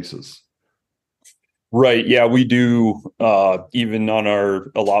these places. Right. Yeah, we do. Even on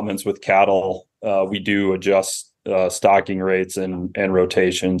our allotments with cattle, we do adjust stocking rates and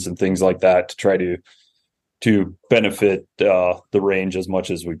rotations and things like that to try to benefit the range as much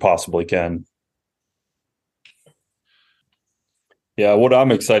as we possibly can. Yeah, what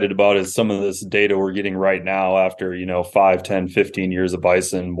I'm excited about is some of this data we're getting right now after 5, 10, 15 years of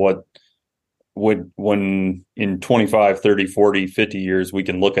bison. What would, when in 25, 30, 40, 50 years, we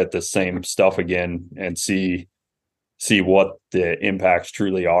can look at the same stuff again and see what the impacts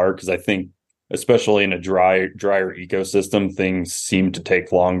truly are. Because I think, especially in a drier ecosystem, things seem to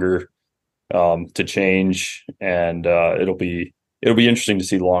take longer to change, and it'll be interesting to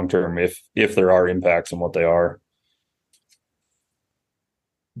see long term if there are impacts and what they are.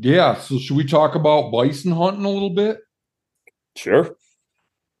 Yeah. So should we talk about bison hunting a little bit? Sure.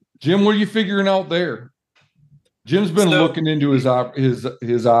 Jim, what are you figuring out there? Jim's been looking into his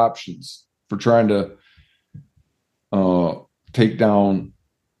options for trying to take down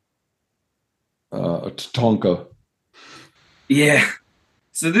a Tatanka. Yeah.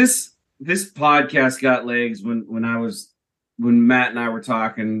 So this podcast got legs when Matt and I were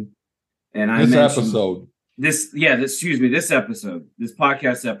talking, and I mentioned this podcast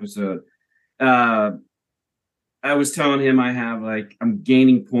episode. I was telling him I'm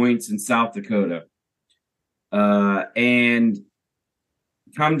gaining points in South Dakota, and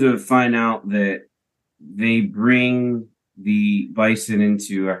come to find out that they bring the bison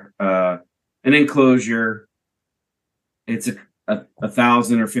into an enclosure. It's a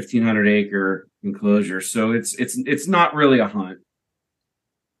 1,000 or 1,500 acre enclosure, so it's not really a hunt,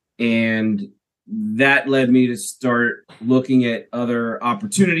 and that led me to start looking at other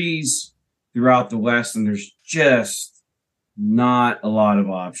opportunities throughout the West, and there's just not a lot of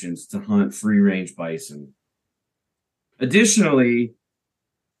options to hunt free range bison. Additionally,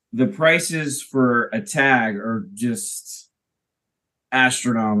 the prices for a tag are just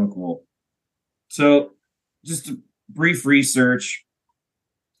astronomical. So just a brief research.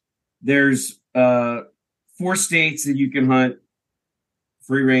 There's 4 states that you can hunt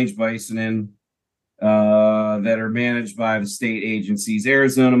free range bison in, that are managed by the state agencies: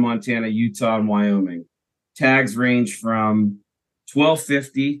 Arizona, Montana, Utah, and Wyoming. Tags range from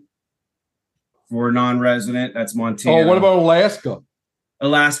 $12.50 for a non-resident. That's Montana. Oh, what about Alaska?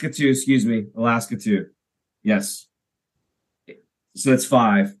 Alaska too. Excuse me, Alaska too. Yes. So that's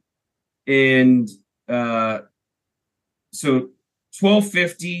 5, and so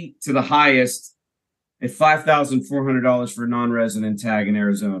 $12.50 to the highest at $5,400 for a non-resident tag in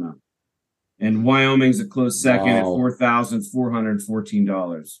Arizona. And Wyoming's a close second at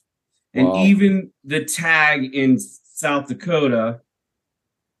 $4,414. And even the tag in South Dakota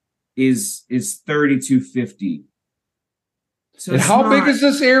is $3,250. So and how big is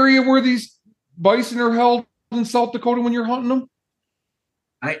this area where these bison are held in South Dakota when you're hunting them?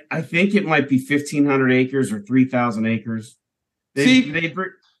 I think it might be 1,500 acres or 3,000 acres.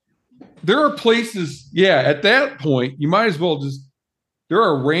 There are places, at that point, you might as well there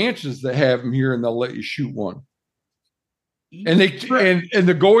are ranches that have them here and they'll let you shoot one. And and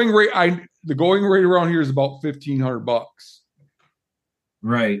the going rate around here is about $1,500.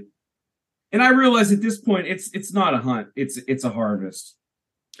 Right. And I realize at this point it's not a hunt, it's a harvest.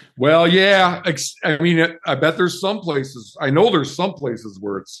 Well, yeah. I mean, I bet there's some places. I know there's some places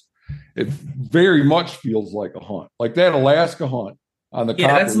where it very much feels like a hunt, like that Alaska hunt on the Yeah,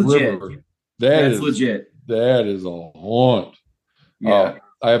 Copper that's legit. River. That's legit. That is a hunt. Yeah.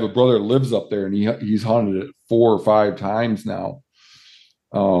 I have a brother that lives up there, and he's hunted it 4 or 5 times now.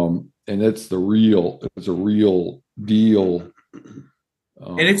 And it's a real deal.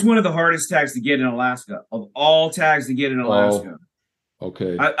 And it's one of the hardest tags to get in Alaska, of all tags to get in Alaska.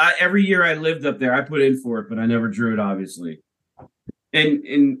 Okay. Every year I lived up there, I put in for it, but I never drew it, obviously. And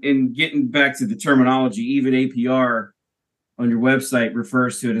in getting back to the terminology, even APR on your website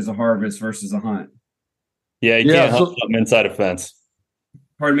refers to it as a harvest versus a hunt. Yeah, you can't hunt something inside a fence.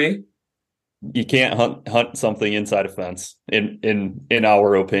 Pardon me? You can't hunt something inside a fence, in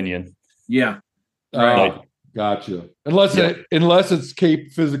our opinion. Yeah. Right. Gotcha. Unless it's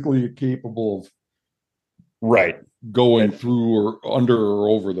physically capable of right going through or under or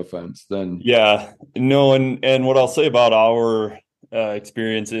over the fence, then no. And what I'll say about our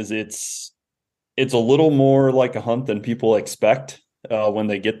experience is it's a little more like a hunt than people expect when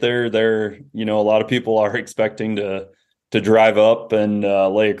they get there. A lot of people are expecting to drive up and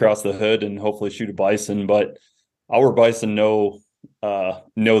lay across the hood and hopefully shoot a bison, but our bison know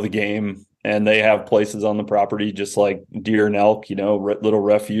the game. And they have places on the property, just like deer and elk, little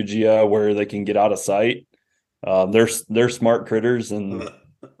refugia where they can get out of sight. They're smart critters, and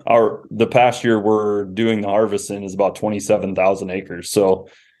the past year we're doing the harvest in is about 27,000 acres. So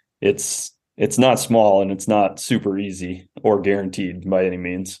it's not small, and it's not super easy or guaranteed by any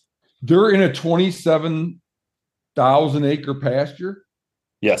means. They're in a 27,000 acre pasture?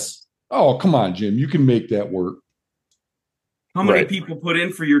 Yes. Oh, come on, Jim. You can make that work. How many people put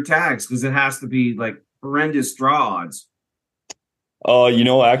in for your tags? Because it has to be like horrendous draw odds.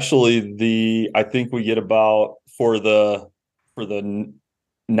 Actually, I think we get about for the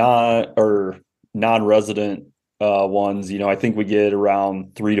non-resident ones. I think we get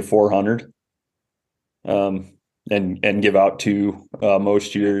around 300 to 400, and give out two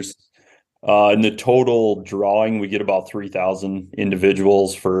most years. In the total drawing, we get about 3,000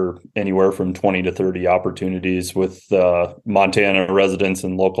 individuals for anywhere from 20 to 30 opportunities with Montana residents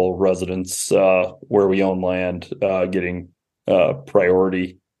and local residents where we own land getting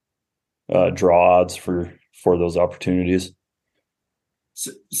priority draw odds for those opportunities.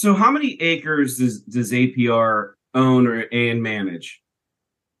 So how many acres does APR own and manage?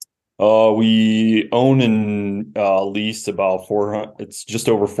 We own and lease about 400. It's just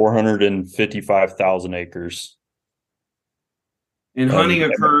over 455,000 acres. And hunting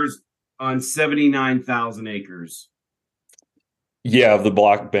occurs on 79,000 acres. Yeah, of the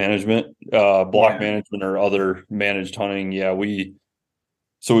block management, management or other managed hunting. Yeah, we've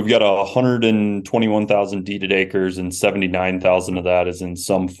got 121,000 deeded acres, and 79,000 of that is in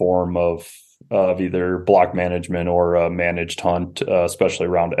some form of either block management or a managed hunt, especially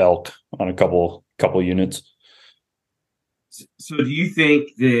around elk on a couple units. So do you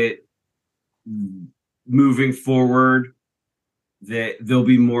think that moving forward that there'll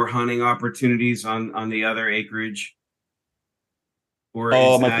be more hunting opportunities on the other acreage? Or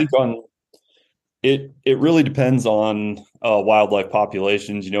I think it really depends on wildlife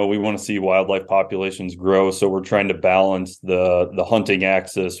populations. We want to see wildlife populations grow, so we're trying to balance the hunting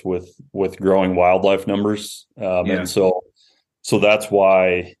axis with growing wildlife numbers. And so that's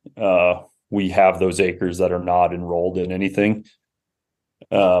why we have those acres that are not enrolled in anything.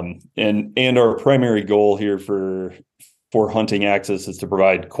 And our primary goal here for hunting access is to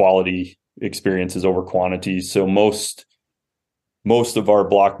provide quality experiences over quantity. So most of our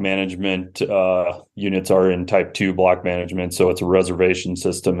block management units are in type 2 block management. So it's a reservation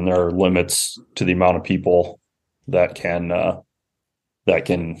system, and there are limits to the amount of people that can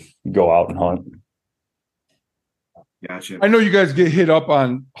go out and hunt. Gotcha. I know you guys get hit up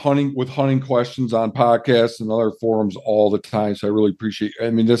on hunting questions on podcasts and other forums all the time. So I really appreciate,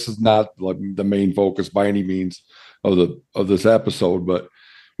 this is not like the main focus by any means of this episode, but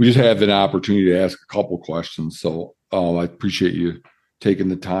we just have an opportunity to ask a couple questions. So I appreciate you taking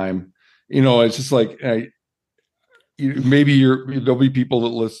the time. It's just like, maybe there'll be people that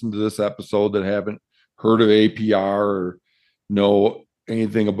listen to this episode that haven't heard of APR or know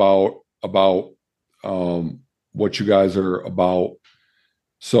anything about what you guys are about.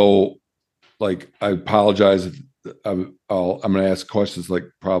 So, like, I apologize if I'm going to ask questions like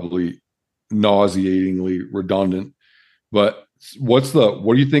probably nauseatingly redundant, but what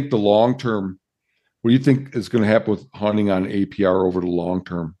do you think the long term? What do you think is going to happen with hunting on APR over the long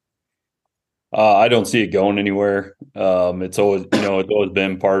term? I don't see it going anywhere. It's always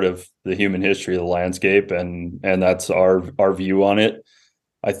been part of the human history of the landscape, and that's our view on it.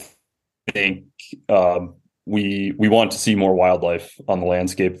 I think we want to see more wildlife on the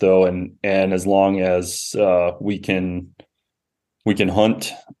landscape, though, and as long as we can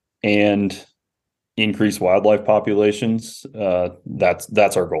hunt and increase wildlife populations,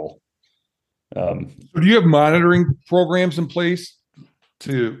 that's our goal. So do you have monitoring programs in place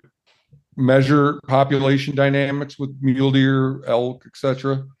to measure population dynamics with mule deer, elk,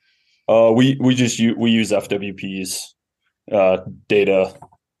 etc.? We use FWP's data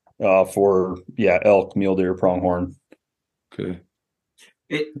for elk, mule deer, pronghorn. Okay.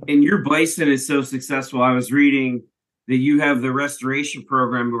 And your bison is so successful. I was reading that you have the restoration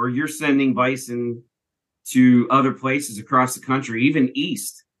program where you're sending bison to other places across the country, even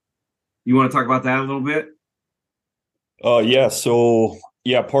east. You want to talk about that a little bit? So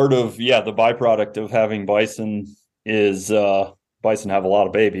part of the byproduct of having bison is bison have a lot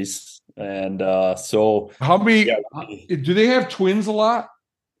of babies, and so how many do they have? Twins a lot?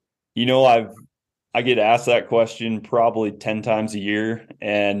 I get asked that question probably 10 times a year,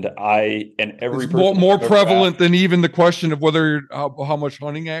 and every it's person more prevalent than even the question of whether how much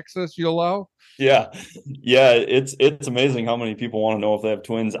hunting access you allow. It's amazing how many people want to know if they have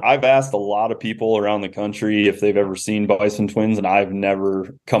twins. I've asked a lot of people around the country if they've ever seen bison twins, and I've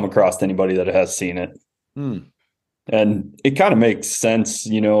never come across anybody that has seen it. And it kind of makes sense,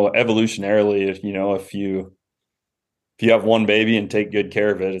 evolutionarily. If you have one baby and take good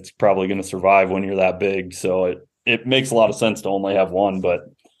care of it, it's probably going to survive when you're that big. So it makes a lot of sense to only have one, but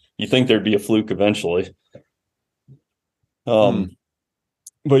you think there'd be a fluke eventually. But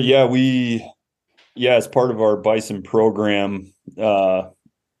as part of our bison program,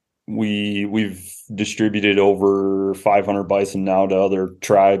 we've distributed over 500 bison now to other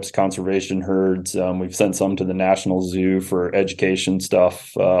tribes, conservation herds. We've sent some to the National Zoo for education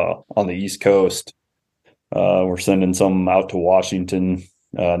stuff on the East Coast. We're sending some out to Washington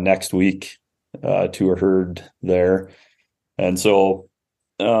next week to a herd there. And so,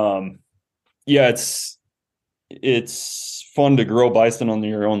 it's fun to grow bison on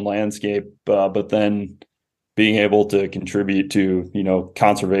your own landscape, but then being able to contribute to,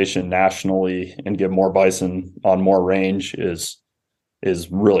 conservation nationally and get more bison on more range is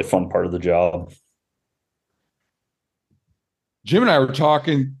really fun part of the job. Jim and I were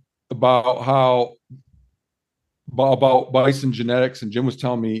talking about about bison genetics, and Jim was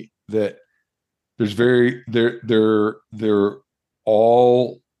telling me that they're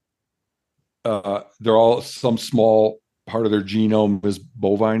all some small part of their genome is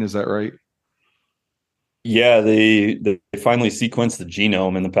bovine. Is that right? Yeah, they finally sequenced the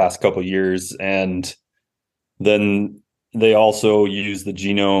genome in the past couple of years, and then they also use the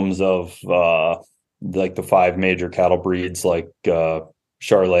genomes of like the 5 major cattle breeds, like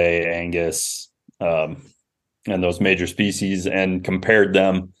Charolais, Angus, and those major species, and compared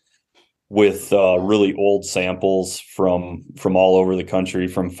them with really old samples from all over the country,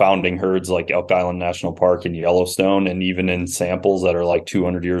 from founding herds like Elk Island National Park and Yellowstone. And even in samples that are like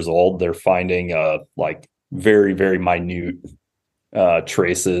 200 years old, they're finding like very, very minute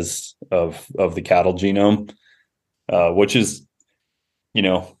traces of the cattle genome, which is,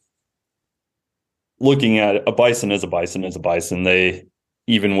 looking at a bison is a bison is a bison. They,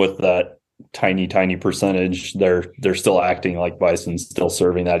 even with that tiny percentage, they're still acting like bison, still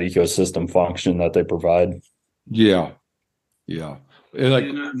serving that ecosystem function that they provide. And like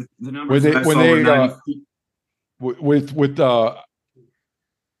the numbers with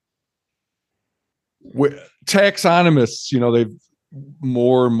taxonomists, they've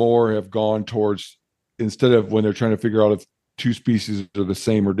more and more have gone towards, instead of when they're trying to figure out if 2 species are the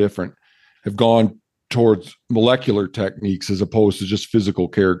same or different, have gone towards molecular techniques as opposed to just physical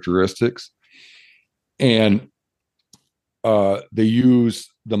characteristics. And they use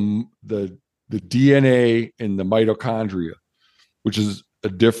the DNA in the mitochondria, which is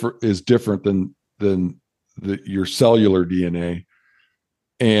different than your cellular DNA.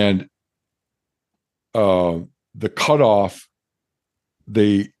 And the cutoff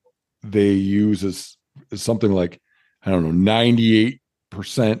they use is something like, I don't know, 98%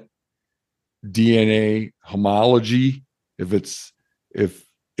 DNA homology.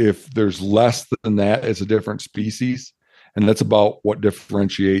 If there's less than that, it's a different species, and that's about what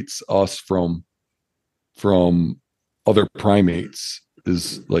differentiates us from other primates,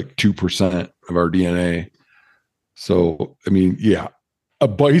 is like 2% of our DNA. So, I mean, a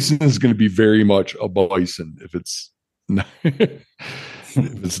bison is going to be very much a bison if it's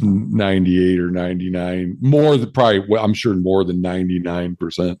if it's 98 or 99, more than probably, I'm sure more than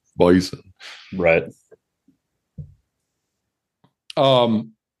 99% bison. Right.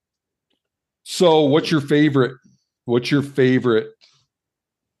 So what's your favorite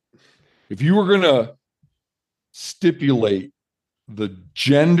if you were going to stipulate the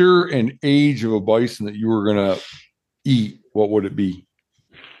gender and age of a bison that you were going to eat, what would it be?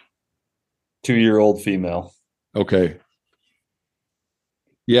 2-year-old female. Okay.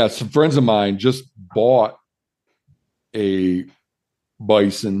 Yeah, some friends of mine just bought a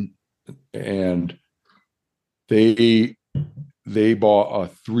bison, and they bought a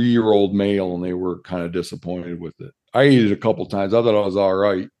 3-year-old male, and they were kind of disappointed with it. I ate it a couple times. I thought it was all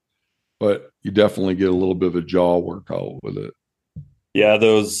right, but you definitely get a little bit of a jaw workout with it. Yeah,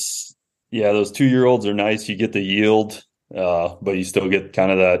 those 2-year-olds are nice. You get the yield, but you still get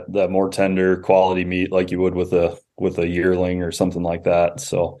kind of that more tender quality meat like you would with a yearling or something like that.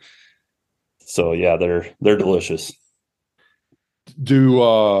 So yeah, they're delicious.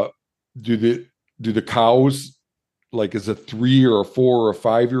 Do the cows, like, is a 3 or a 4 or a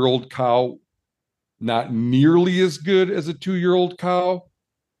 5-year-old cow not nearly as good as a 2-year-old cow,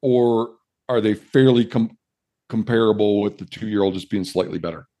 or are they fairly comparable with the 2-year-old just being slightly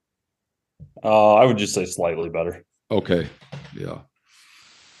better? I would just say slightly better. Okay. Yeah.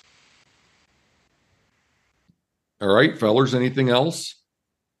 All right, fellers, anything else?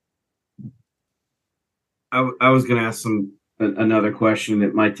 I was going to ask another question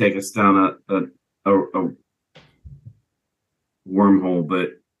that might take us down a wormhole,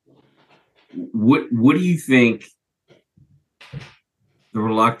 but what do you think the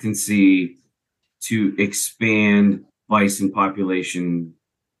reluctancy to expand bison populations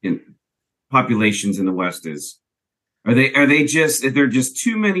in the West is? Are they just, if they're just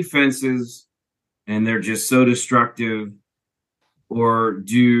too many fences and they're just so destructive, or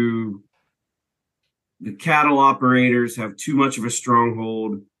do the cattle operators have too much of a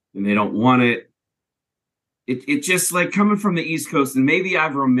stronghold and they don't want it? It just, like, coming from the East Coast, and maybe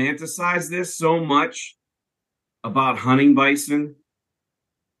I've romanticized this so much about hunting bison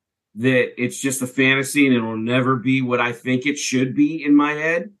that it's just a fantasy and it will never be what I think it should be in my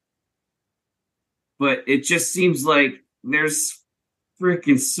head. But it just seems like there's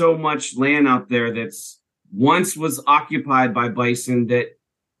freaking so much land out there that's once was occupied by bison that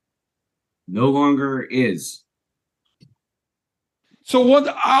no longer is. So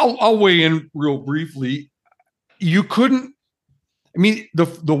I'll weigh in real briefly. You couldn't, I mean,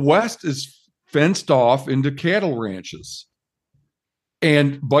 the West is fenced off into cattle ranches,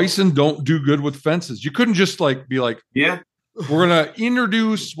 and bison don't do good with fences. You couldn't just be like, yeah, we're going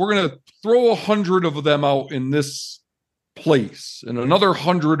to throw 100 of them out in this place and another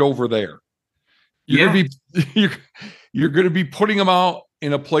 100 over there. You're going to be putting them out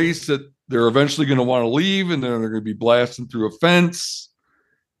in a place that they're eventually going to want to leave, and then they're going to be blasting through a fence.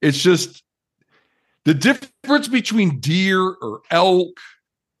 It's just the difference between deer or elk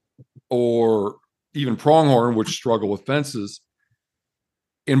or even pronghorn, which struggle with fences,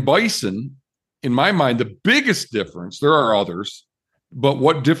 and bison. In my mind, the biggest difference, there are others, but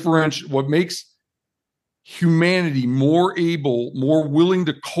what makes humanity more willing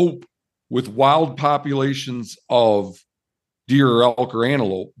to cope with wild populations of deer or elk or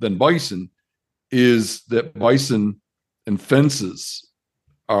antelope than bison is that bison and fences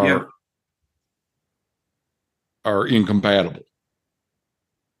are incompatible.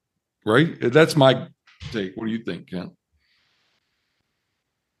 Right? That's my take. What do you think, Ken?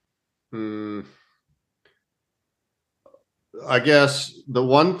 I guess the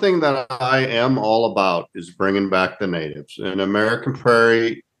one thing that I am all about is bringing back the natives, and American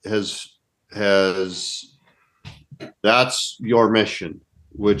Prairie has that's your mission,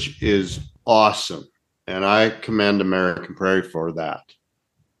 which is awesome, and I commend American Prairie for that.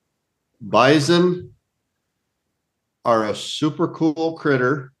 Bison are a super cool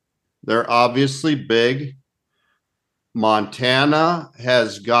critter. They're obviously big. Montana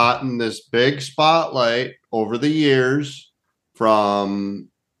has gotten this big spotlight over the years from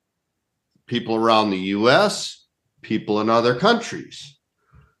people around the US, people in other countries.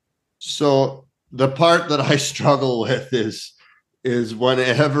 So the part that I struggle with is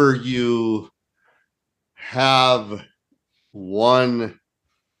whenever you have one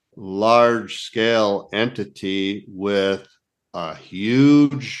large scale entity with a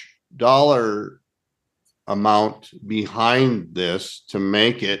huge dollar amount behind this to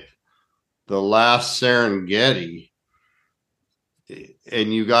make it the last Serengeti,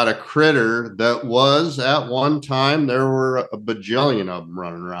 and you got a critter that was at one time, there were a bajillion of them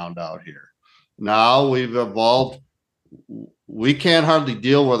running around out here. Now we've evolved. We can't hardly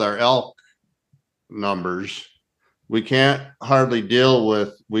deal with our elk numbers. We can't hardly deal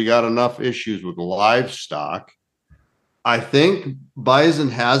with, we got enough issues with livestock. I think bison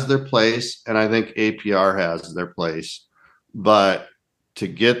has their place, and I think APR has their place. But to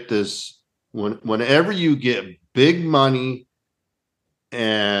get this whenever you get big money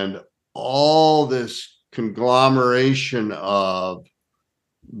and all this conglomeration of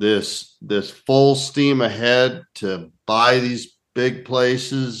this full steam ahead to buy these big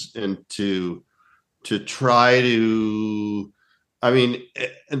places and to try to, I mean,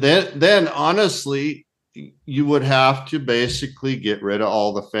 then honestly, you would have to basically get rid of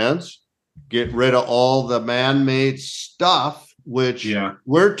all the fence, get rid of all the man-made stuff, which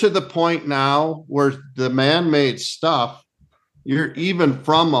we're to the point now where the man-made stuff, you're even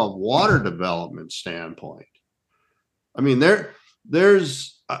from a water development standpoint. I mean,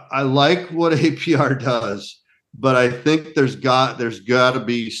 I like what APR does, but I think there's got to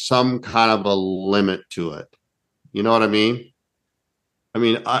be some kind of a limit to it. You know what I mean?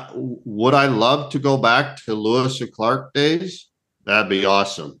 Would I love to go back to Lewis and Clark days? That'd be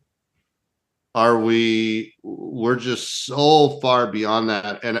awesome. We're just so far beyond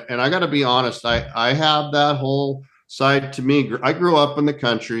that. And I got to be honest, I have that whole side to me. I grew up in the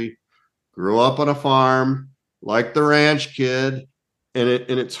country, grew up on a farm, like the ranch kid. And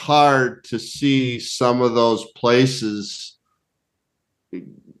it's hard to see some of those places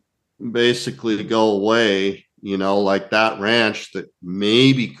basically go away, like that ranch that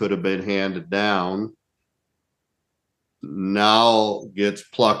maybe could have been handed down now gets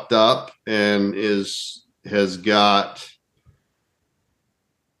plucked up and has got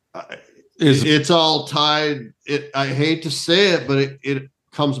it's all tied. I hate to say it, but it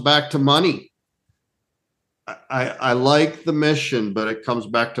comes back to money. I like the mission, but it comes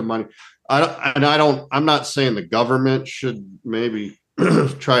back to money. I'm not saying the government should maybe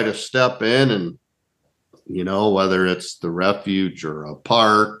try to step in and, whether it's the refuge or a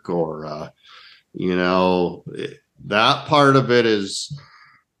park or, that part of it is,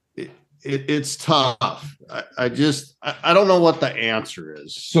 it's tough. I don't know what the answer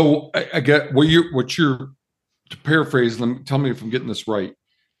is. So I get what you're to paraphrase. Tell me if I'm getting this right.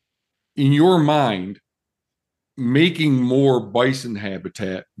 In your mind, making more bison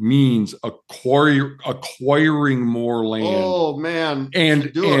habitat means acquiring more land. Oh man,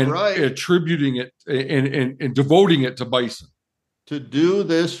 and it right, attributing it and devoting it to bison. To do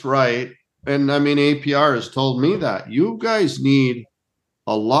this right, and APR has told me that you guys need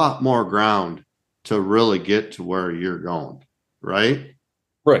a lot more ground to really get to where you're going, right?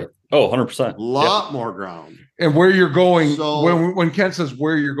 Right. Oh, 100%. A lot more ground. And where you're going, so, when Ken says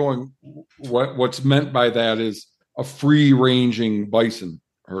where you're going, what's meant by that is a free-ranging bison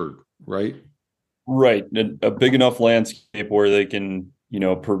herd, right? Right. A big enough landscape where they can,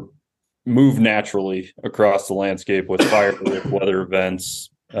 move naturally across the landscape with fire, with weather events,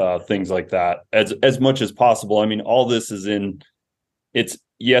 things like that, as much as possible. All this is in. It's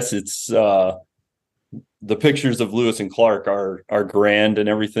the pictures of Lewis and Clark are grand and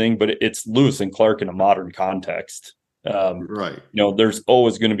everything, but it's Lewis and Clark in a modern context. Right. There's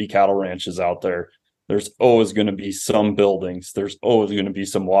always going to be cattle ranches out there. There's always going to be some buildings. There's always going to be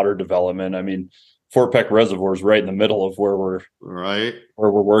some water development. Fort Peck Reservoir is right in the middle of where we're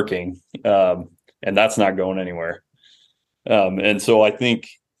working, and that's not going anywhere. And so I think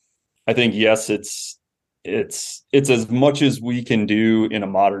yes, it's as much as we can do in a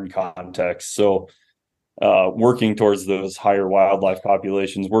modern context. So working towards those higher wildlife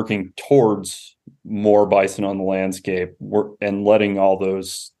populations, working towards more bison on the landscape, and letting all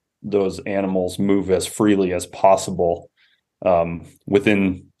those animals move as freely as possible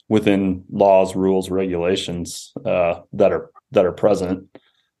within laws, rules, regulations that are present.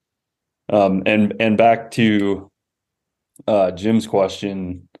 And back to Jim's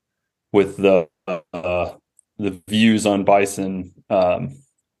question with the views on bison,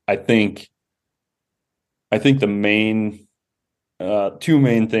 I think the main two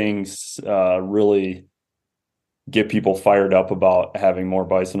main things really get people fired up about having more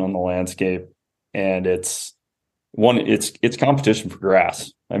bison on the landscape, and it's competition for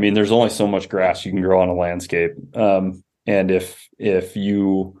grass. There's only so much grass you can grow on a landscape, and if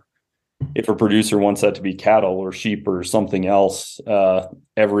a producer wants that to be cattle or sheep or something else,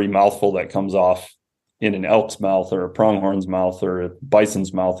 every mouthful that comes off in an elk's mouth or a pronghorn's mouth or a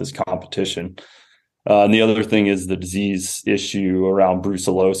bison's mouth is competition. And the other thing is the disease issue around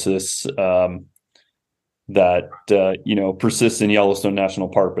brucellosis that persists in Yellowstone National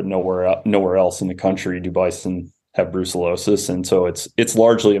Park, but nowhere else in the country do bison have brucellosis. And so it's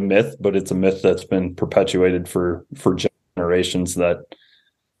largely a myth, but it's a myth that's been perpetuated for generations that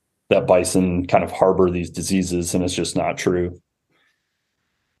bison kind of harbor these diseases, and it's just not true.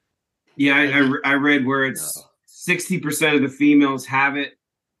 Yeah, I read where it's 60% of the females have it,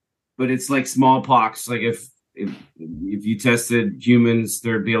 but it's like smallpox. Like if if you tested humans,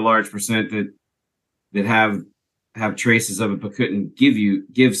 there'd be a large percent that have traces of it but couldn't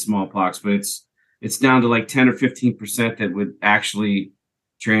give smallpox. But it's down to like 10 or 15% that would actually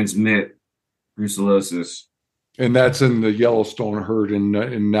transmit brucellosis. And that's in the Yellowstone herd and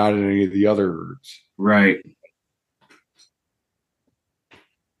not in any of the other herds. Right.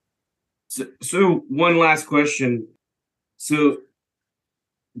 So one last question. So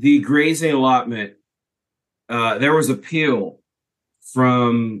the grazing allotment, there was appeal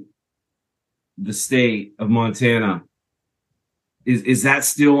from the state of Montana. Is that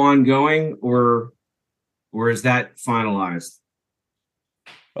still ongoing, or is that finalized?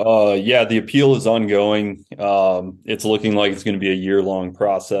 Yeah, the appeal is ongoing. It's looking like it's going to be a year-long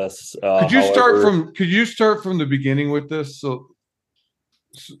process. Could you start from the beginning with this?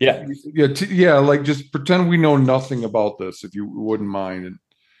 Yeah, like just pretend we know nothing about this, if you wouldn't mind.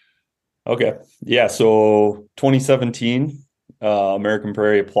 Okay. Yeah. So 2017, American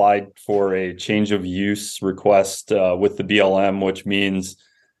Prairie applied for a change of use request with the BLM, which means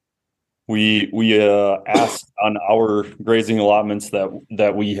we asked on our grazing allotments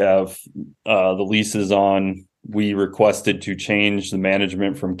that we have the leases on. We requested to change the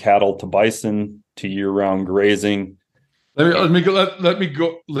management from cattle to bison to year-round grazing. Let me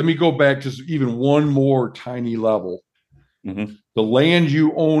go back just even one more tiny level. Mm-hmm. The land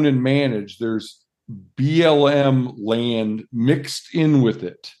you own and manage, there's BLM land mixed in with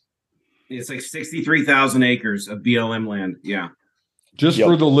it. It's like 63,000 acres of BLM land. Yeah. Just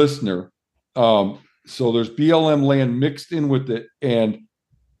for the listener. So there's BLM land mixed in with it, and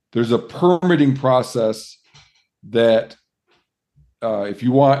there's a permitting process that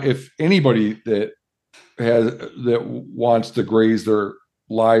if anybody that wants to graze their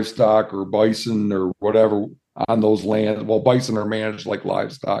livestock or bison or whatever on those lands, well, bison are managed like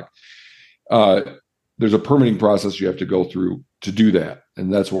livestock. There's a permitting process you have to go through to do that,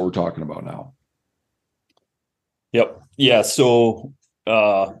 and that's what we're talking about now. Yep. Yeah. So,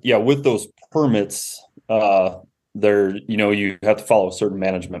 with those permits, you have to follow a certain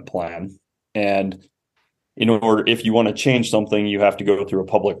management plan, and if you want to change something, you have to go through a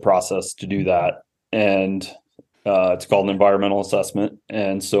public process to do that, and it's called an environmental assessment.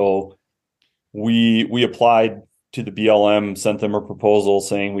 And so we applied to the BLM, sent them a proposal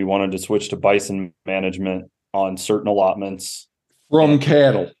saying we wanted to switch to bison management on certain allotments from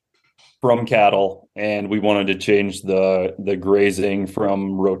cattle, and we wanted to change the grazing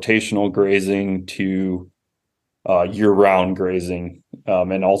from rotational grazing to year-round grazing,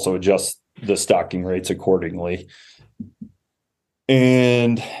 and also adjust the stocking rates accordingly.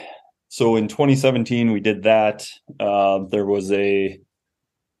 And so in 2017, we did that. There was a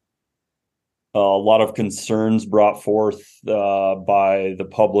lot of concerns brought forth by the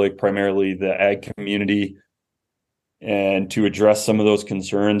public, primarily the ag community. And to address some of those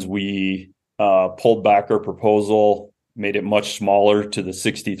concerns, we pulled back our proposal, made it much smaller to the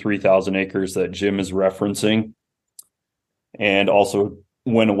 63,000 acres that Jim is referencing, and also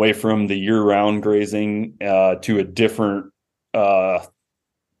went away from the year-round grazing to a different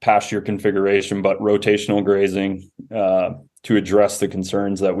pasture configuration, but rotational grazing to address the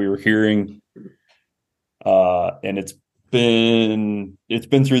concerns that we were hearing. And it's been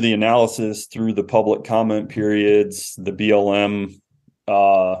through the analysis, through the public comment periods. The BLM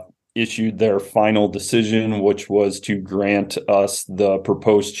issued their final decision, which was to grant us the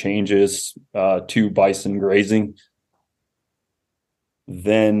proposed changes to bison grazing.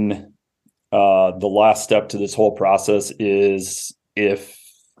 Then the last step to this whole process is if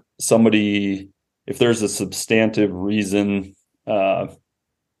there's a substantive reason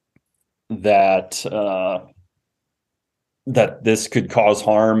that this could cause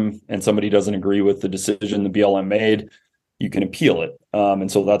harm and somebody doesn't agree with the decision the BLM made, you can appeal it. And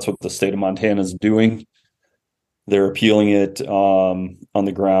so that's what the state of Montana is doing. They're appealing it on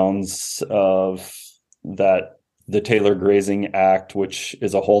the grounds of that the Taylor Grazing Act, which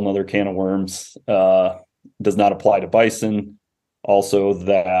is a whole nother can of worms, does not apply to bison. Also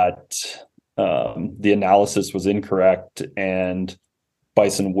that the analysis was incorrect and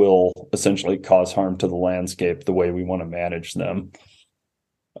bison will essentially cause harm to the landscape the way we want to manage them.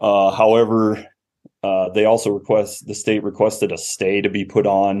 However, the state requested a stay to be put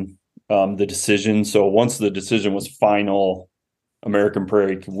on the decision. So once the decision was final, American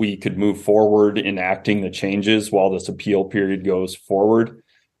Prairie, we could move forward in enacting the changes while this appeal period goes forward.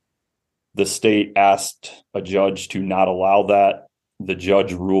 The state asked a judge to not allow that. The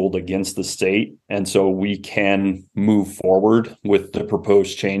judge ruled against the state, and so we can move forward with the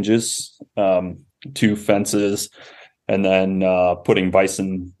proposed changes to fences, and then putting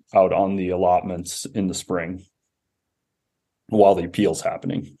bison out on the allotments in the spring while the appeal's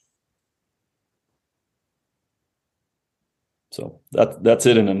happening. So that's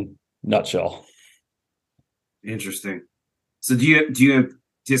it in a nutshell. Interesting. So do you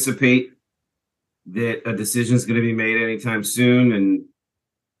anticipate that a decision is going to be made anytime soon? And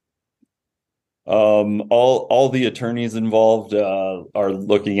all the attorneys involved are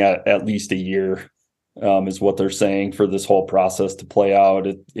looking at least a year, is what they're saying, for this whole process to play out.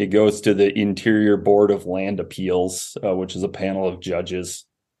 It goes to the Interior Board of Land Appeals, which is a panel of judges,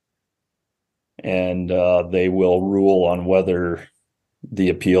 and they will rule on whether the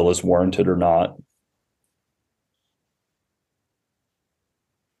appeal is warranted or not.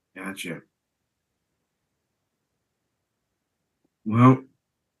 Gotcha. Well,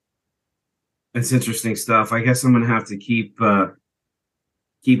 that's interesting stuff. I guess I'm gonna have to keep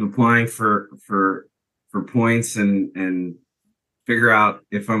applying for points and figure out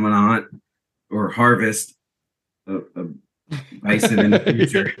if I'm gonna hunt or harvest a bison in the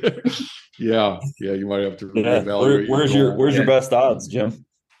future. Yeah, you might have to reevaluate. Where's your best odds, Jim?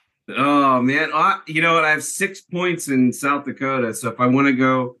 Oh man, you know what? I have 6 points in South Dakota, so if I want to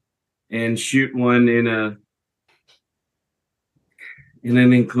go and shoot one in an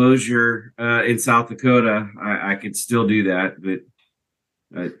enclosure in South Dakota, I could still do that, but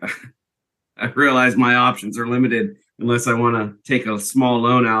I realize my options are limited unless I want to take a small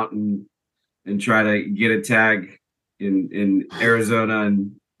loan out and try to get a tag in Arizona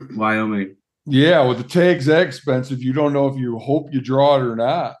and Wyoming. Yeah, with the tags that expensive, you don't know if you hope you draw it or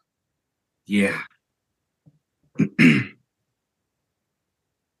not. Yeah.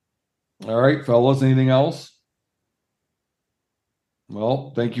 All right, fellas, anything else?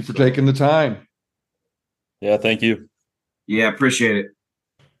 Well, thank you for taking the time. Yeah, thank you. Yeah, appreciate it.